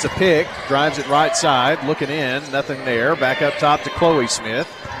 Gets a pick, drives it right side, looking in, nothing there. Back up top to Chloe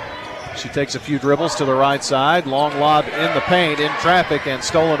Smith. She takes a few dribbles to the right side. Long lob in the paint, in traffic, and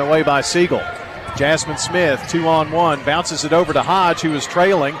stolen away by Siegel. Jasmine Smith, 2-on-1, bounces it over to Hodge, who is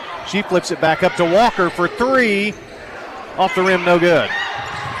trailing. She flips it back up to Walker for three. Off the rim, no good.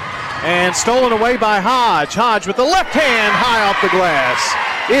 And stolen away by Hodge. Hodge with the left hand high off the glass.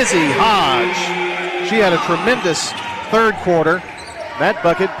 Izzy Hodge. She had a tremendous third quarter. That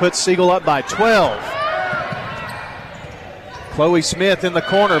bucket puts Siegel up by 12. Chloe Smith in the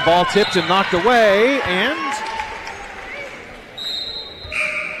corner. Ball tipped and knocked away. And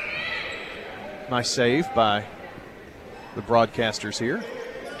nice save by the broadcasters here.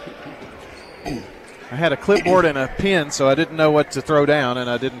 I had a clipboard and a pen, so I didn't know what to throw down, and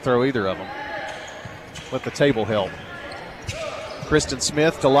I didn't throw either of them. Let the table help. Kristen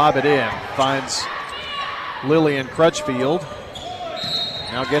Smith to lob it in. Finds Lillian Crutchfield.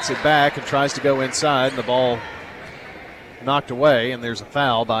 Now gets it back and tries to go inside, and the ball knocked away, and there's a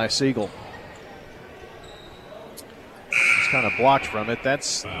foul by Siegel. It's kind of blocked from it.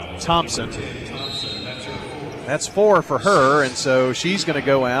 That's Thompson. That's 4 for her, and so she's going to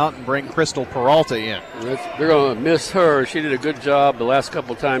go out and bring Crystal Peralta in. They're going to miss her. She did a good job the last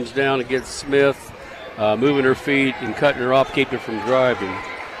couple times down against Smith, moving her feet and cutting her off, keeping her from driving.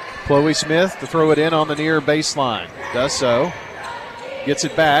 Chloe Smith to throw it in on the near baseline. Does so. Gets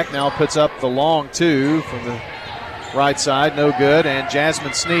it back. Now puts up the long two from the right side. No good. And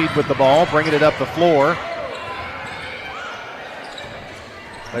Jasmine Sneed with the ball, bringing it up the floor.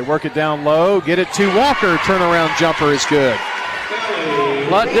 They work it down low, get it to Walker. Turnaround jumper is good. A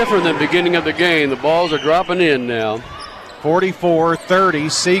lot different than the beginning of the game. The balls are dropping in now. 44-30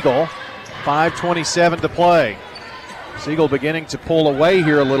 Siegel. 5:27 to play. Siegel beginning to pull away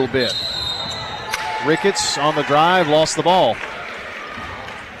here a little bit. Ricketts on the drive, lost the ball.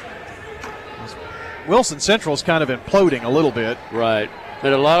 Wilson Central's kind of imploding a little bit. Right.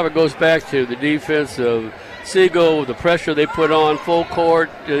 And a lot of it goes back to the defense of Siegel, the pressure they put on full court,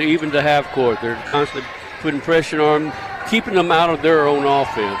 even to half court. They're constantly putting pressure on them, keeping them out of their own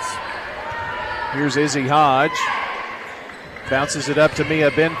offense. Here's Izzy Hodge. Bounces it up to Mia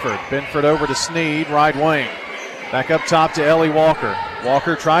Benford. Benford over to Sneed, right wing. Back up top to Ellie Walker.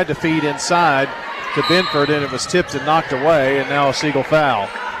 Walker tried to feed inside to Benford, and it was tipped and knocked away, and now a Siegel foul.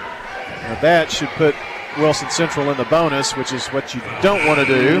 Now that should put Wilson Central in the bonus, which is what you don't want to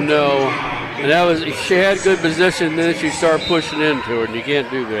do. No. And that was, she had good position, then she started pushing into her, and you can't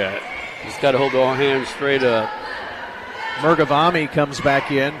do that. You just got to hold the hands straight up. Murgavami comes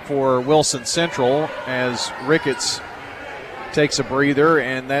back in for Wilson Central as Ricketts takes a breather,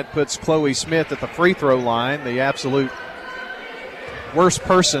 and that puts Chloe Smith at the free throw line, the absolute worst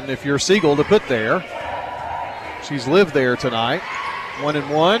person, if you're Siegel, to put there. She's lived there tonight.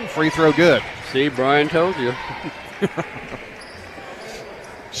 1-1, free throw good. See, Brian told you.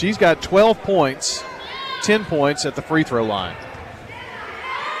 She's got 12 points, 10 points at the free throw line.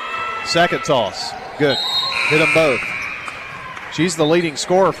 Second toss, good. Hit them both. She's the leading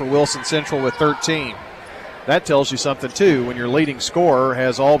scorer for Wilson Central with 13. That tells you something, too, when your leading scorer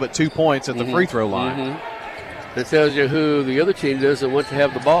has all but 2 points at the free throw line. That tells you who the other team is that want to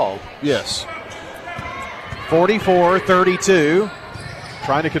have the ball. Yes. 44-32.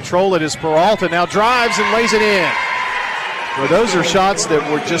 Trying to control it is Peralta. Now drives and lays it in. Well, those are shots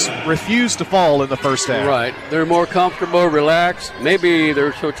that were just refused to fall in the first half. Right. They're more comfortable, relaxed. Maybe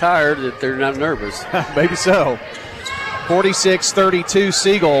they're so tired that they're not nervous. Maybe so. 46-32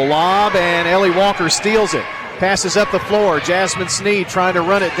 Siegel. Lob, and Ellie Walker steals it. Passes up the floor. Jasmine Sneed trying to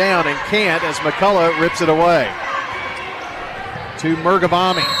run it down and can't as McCullough rips it away. To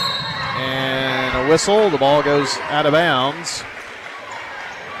Murgavami. And a whistle. The ball goes out of bounds.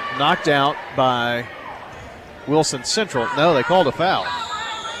 Knocked out by Wilson Central. No, they called a foul.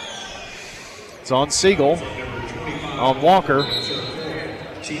 It's on Siegel. On Walker.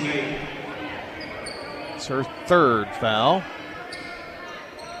 It's her third foul.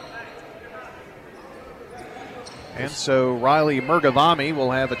 And so Riley Murgavami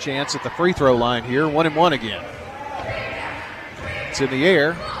will have a chance at the free throw line here. 1-1 again. It's in the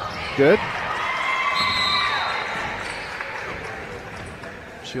air. Good.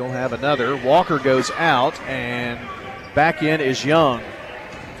 She'll have another. Walker goes out, and back in is Young.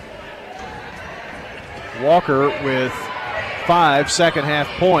 Walker with 5 second-half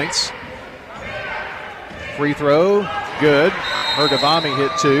points. Free throw, good. Murgavami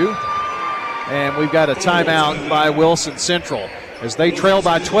hit 2. And we've got a timeout by Wilson Central. As they trail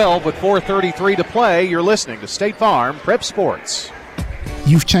by 12 with 4:33 to play, you're listening to State Farm Prep Sports.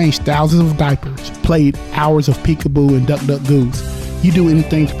 You've changed thousands of diapers, played hours of peekaboo and duck, duck, goose. You do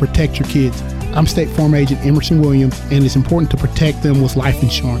anything to protect your kids. I'm State Farm Agent Emerson Williams, and it's important to protect them with life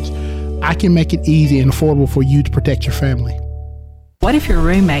insurance. I can make it easy and affordable for you to protect your family. What if your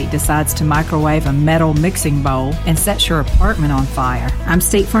roommate decides to microwave a metal mixing bowl and sets your apartment on fire? I'm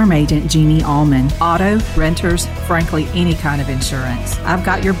State Farm Agent Jeannie Allman. Auto, renters, frankly, any kind of insurance. I've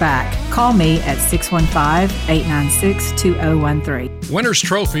got your back. Call me at 615-896-2013. Winners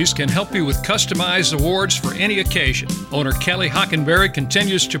Trophies can help you with customized awards for any occasion. Owner Kelly Hockenberry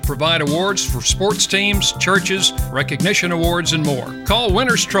continues to provide awards for sports teams, churches, recognition awards, and more. Call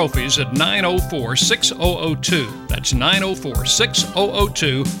Winners Trophies at 904-6002. That's 904-6002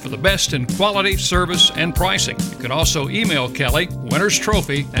 for the best in quality, service, and pricing. You can also email Kelly,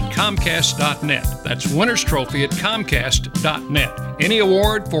 winnerstrophy@comcast.net. That's winnerstrophy@comcast.net. Any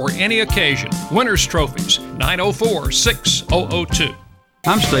award for any occasion. Winners Trophies, 904-6002.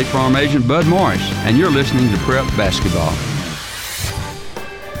 I'm State Farm Agent Bud Morris, and you're listening to Prep Basketball.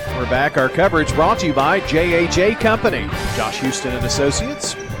 We're back. Our coverage brought to you by J.A.J. Company, Josh Houston and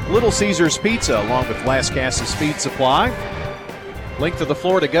Associates, Little Caesars Pizza, along with Lascassas Speed Supply. Length of the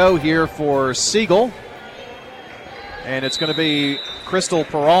floor to go here for Siegel. And it's going to be Crystal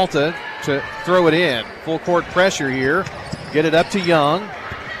Peralta to throw it in. Full court pressure here. Get it up to Young.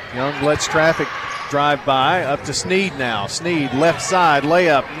 Young lets traffic drive by. Up to Sneed now. Sneed left side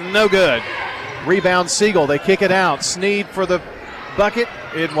layup. No good. Rebound Siegel. They kick it out. Sneed for the bucket.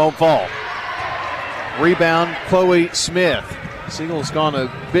 It won't fall. Rebound Chloe Smith. Siegel's gone a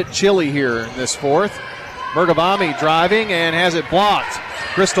bit chilly here in this fourth. Murgavami driving and has it blocked.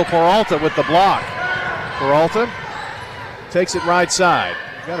 Crystal Peralta with the block. Peralta takes it right side.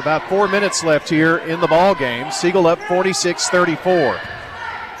 Got about 4 minutes left here in the ball game. Siegel up 46-34.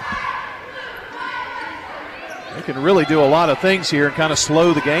 They can really do a lot of things here and kind of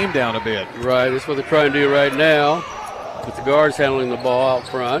slow the game down a bit. Right, that's what they're trying to do right now, with the guards handling the ball out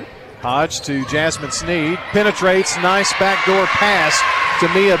front. Hodge to Jasmine Sneed. Penetrates, nice backdoor pass to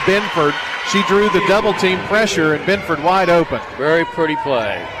Mia Benford. She drew the double team pressure and Benford wide open. Very pretty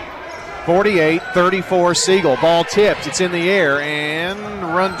play. 48-34 Siegel. Ball tipped. It's in the air and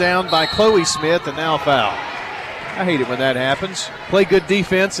run down by Chloe Smith and now foul. I hate it when that happens. Play good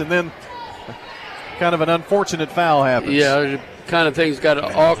defense and then kind of an unfortunate foul happens. Yeah, the kind of things got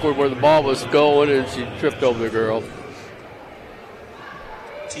awkward where the ball was going and she tripped over the girl.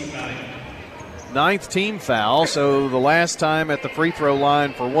 Ninth team foul, so the last time at the free throw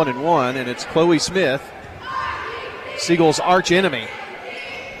line for 1-1, and it's Chloe Smith, Siegel's arch enemy.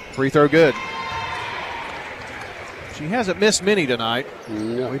 Free throw good. She hasn't missed many tonight.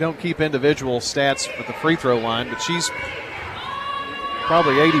 No. We don't keep individual stats for the free throw line, but she's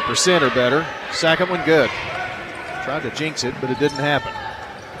probably 80% or better. Second one good. Tried to jinx it, but it didn't happen.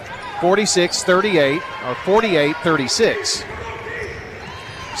 46-38, or 48-36.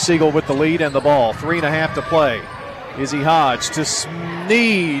 Siegel with the lead and the ball. 3.5 to play. Izzy Hodge to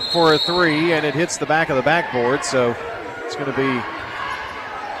Sneed for a three, and it hits the back of the backboard, so it's going to be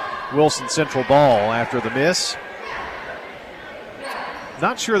Wilson Central ball after the miss.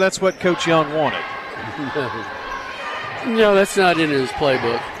 Not sure that's what Coach Young wanted. No, that's not in his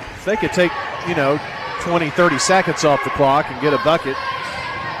playbook. If they could take, 20, 30 seconds off the clock and get a bucket,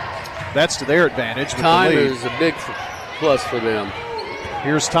 that's to their advantage. Time is a big plus for them.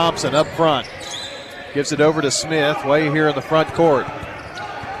 Here's Thompson up front. Gives it over to Smith way here in the front court.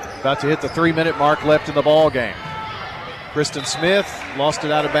 About to hit the 3-minute mark left in the ball game. Kristen Smith lost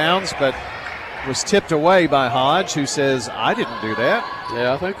it out of bounds, but was tipped away by Hodge, who says, I didn't do that.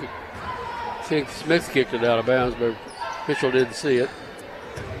 Yeah, I think Smith kicked it out of bounds, but official didn't see it.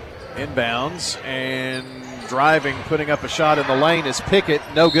 Inbounds and driving, putting up a shot in the lane is Pickett.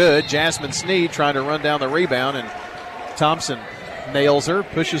 No good. Jasmine Sneed trying to run down the rebound, and Thompson nails her,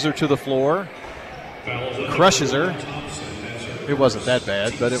 pushes her to the floor, crushes her. It wasn't that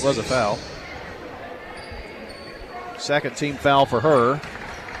bad, but it was a foul. Second team foul for her.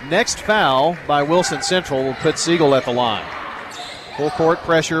 Next foul by Wilson Central will put Siegel at the line. Full court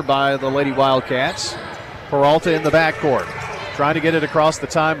pressure by the Lady Wildcats. Peralta in the backcourt, trying to get it across the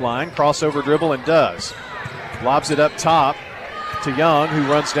timeline. Crossover dribble and does. Lobs it up top to Young, who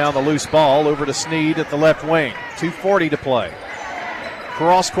runs down the loose ball over to Sneed at the left wing. 2:40 to play.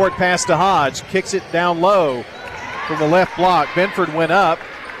 Cross court pass to Hodge, kicks it down low from the left block. Benford went up,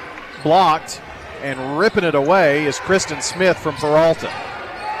 blocked, and ripping it away is Kristen Smith from Peralta.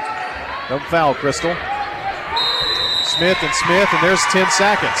 Don't foul, Crystal. Smith, and there's 10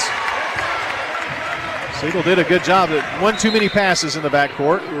 seconds. Siegel did a good job. One too many passes in the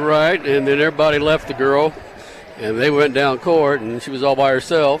backcourt. Right, and then everybody left the girl, and they went down court, and she was all by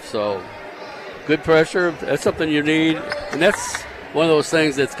herself, so good pressure. That's something you need, and that's one of those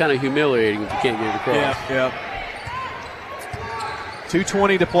things that's kind of humiliating if you can't get it across. Yeah.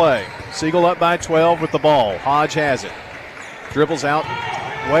 2:20 to play. Siegel up by 12 with the ball. Hodge has it. Dribbles out,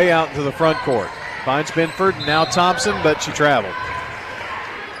 way out into the front court. Finds Benford, and now Thompson, but she traveled.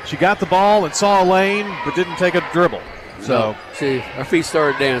 She got the ball and saw a lane, but didn't take a dribble. So, see, her feet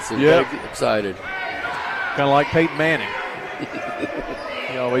started dancing. Yep. Got excited. Kind of like Peyton Manning.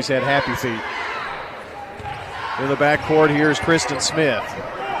 He always had happy feet. In the backcourt, here's Kristen Smith.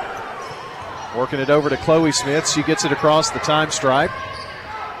 Working it over to Chloe Smith. She gets it across the time stripe.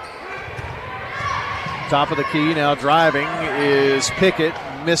 Top of the key, now driving is Pickett.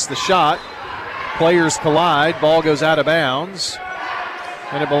 Missed the shot. Players collide. Ball goes out of bounds.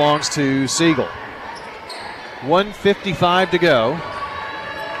 And it belongs to Siegel. 1:55 to go.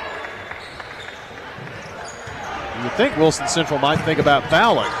 You would think Wilson Central might think about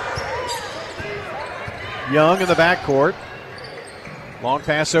fouling. Young in the backcourt. Long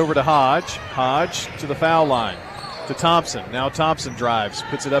pass over to Hodge. Hodge to the foul line. To Thompson. Now Thompson drives.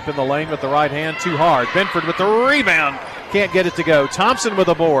 Puts it up in the lane with the right hand. Too hard. Benford with the rebound. Can't get it to go. Thompson with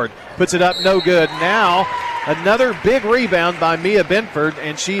a board. Puts it up. No good. Now another big rebound by Mia Benford,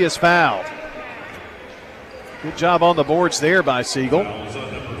 and she is fouled. Good job on the boards there by Siegel.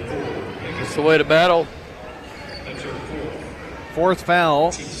 That's the way to battle. Fourth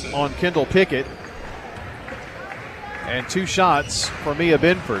foul on Kendall Pickett. And 2 shots for Mia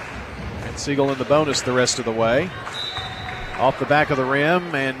Benford. And Siegel in the bonus the rest of the way. Off the back of the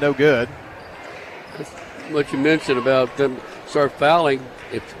rim and no good. What you mentioned about them start fouling,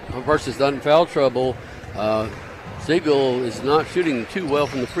 if a person's done foul trouble, Siegel is not shooting too well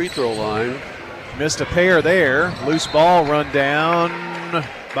from the free throw line. Missed a pair there. Loose ball run down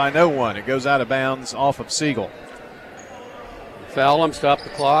by no one. It goes out of bounds off of Siegel. Foul him, stop the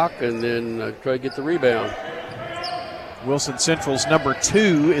clock, and then try to get the rebound. Wilson Central's number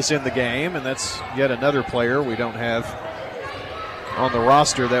 2 is in the game, and that's yet another player we don't have on the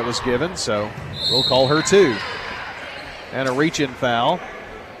roster that was given, so we'll call her 2. And a reach-in foul.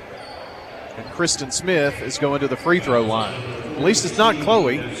 And Kristen Smith is going to the free throw line. At least it's not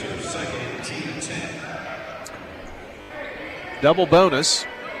Chloe. Double bonus.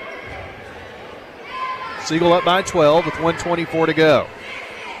 Siegel up by 12 with 1:24 to go.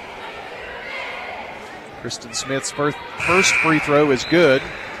 Kristen Smith's first free throw is good.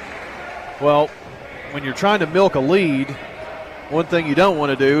 Well, when you're trying to milk a lead, one thing you don't want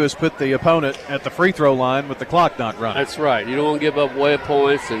to do is put the opponent at the free throw line with the clock not running. That's right. You don't want to give up way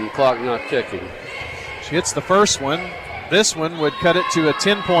points and clock not ticking. She hits the first one. This one would cut it to a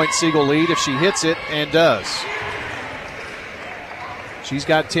 10-point Siegel lead if she hits it, and does. She's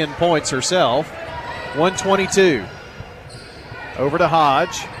got 10 points herself. 122. Over to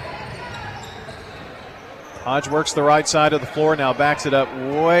Hodge. Hodge works the right side of the floor, now backs it up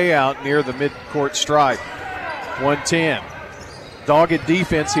way out near the midcourt stripe. 110. Dogged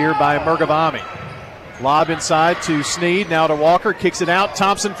defense here by Mergavami. Lob inside to Sneed, now to Walker, kicks it out.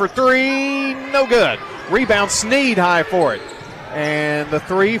 Thompson for three, no good. Rebound, Sneed high for it. And the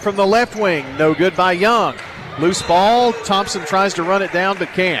three from the left wing, no good by Young. Loose ball, Thompson tries to run it down but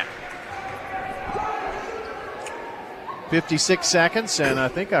can't. 56 seconds, and I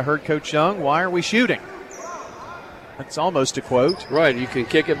think I heard Coach Young, why are we shooting? That's almost a quote. Right, you can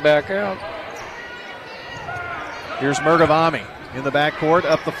kick it back out. Here's Mergavami in the backcourt,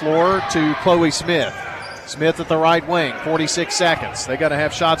 up the floor to Chloe Smith. Smith at the right wing, 46 seconds. They got to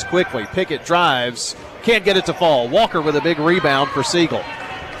have shots quickly. Pickett drives, can't get it to fall. Walker with a big rebound for Siegel.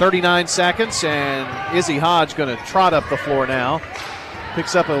 39 seconds, and Izzy Hodge going to trot up the floor now.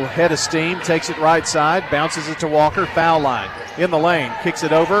 Picks up a head of steam, takes it right side, bounces it to Walker, foul line. In the lane, kicks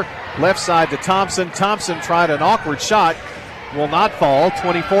it over, left side to Thompson. Thompson tried an awkward shot, will not fall,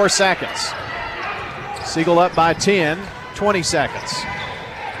 24 seconds. Siegel up by 10, 20 seconds.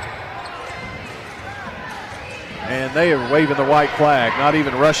 And they are waving the white flag, not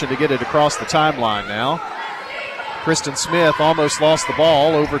even rushing to get it across the timeline now. Kristen Smith almost lost the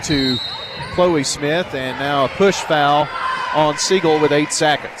ball over to Chloe Smith, and now a push foul on Siegel with 8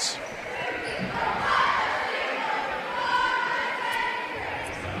 seconds.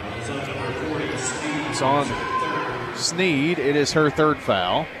 It's on Sneed. It is her third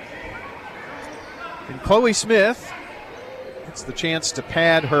foul. And Chloe Smith gets the chance to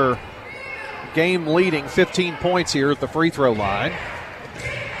pad her game-leading 15 points here at the free throw line.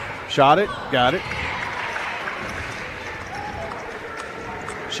 Shot it, got it.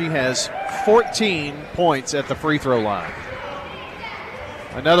 She has 14 points at the free throw line.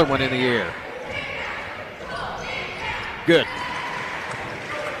 Another one in the air. Good.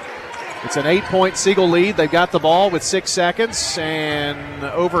 It's an 8-point Siegel lead. They've got the ball with 6 seconds. And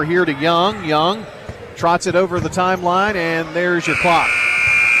over here to Young. Young trots it over the timeline, and there's your clock.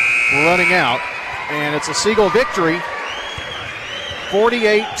 We're running out. And it's a Siegel victory,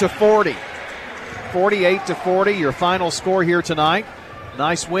 48-40. 48-40, your final score here tonight.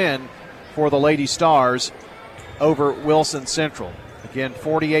 Nice win for the Lady Stars over Wilson Central. Again,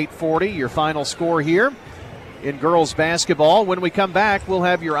 48-40, your final score here in girls basketball. When we come back, we'll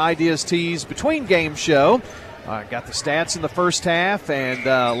have your Ideas Tees between game show. Got the stats in the first half and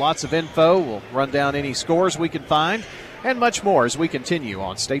lots of info. We'll run down any scores we can find and much more as we continue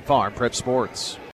on State Farm Prep Sports.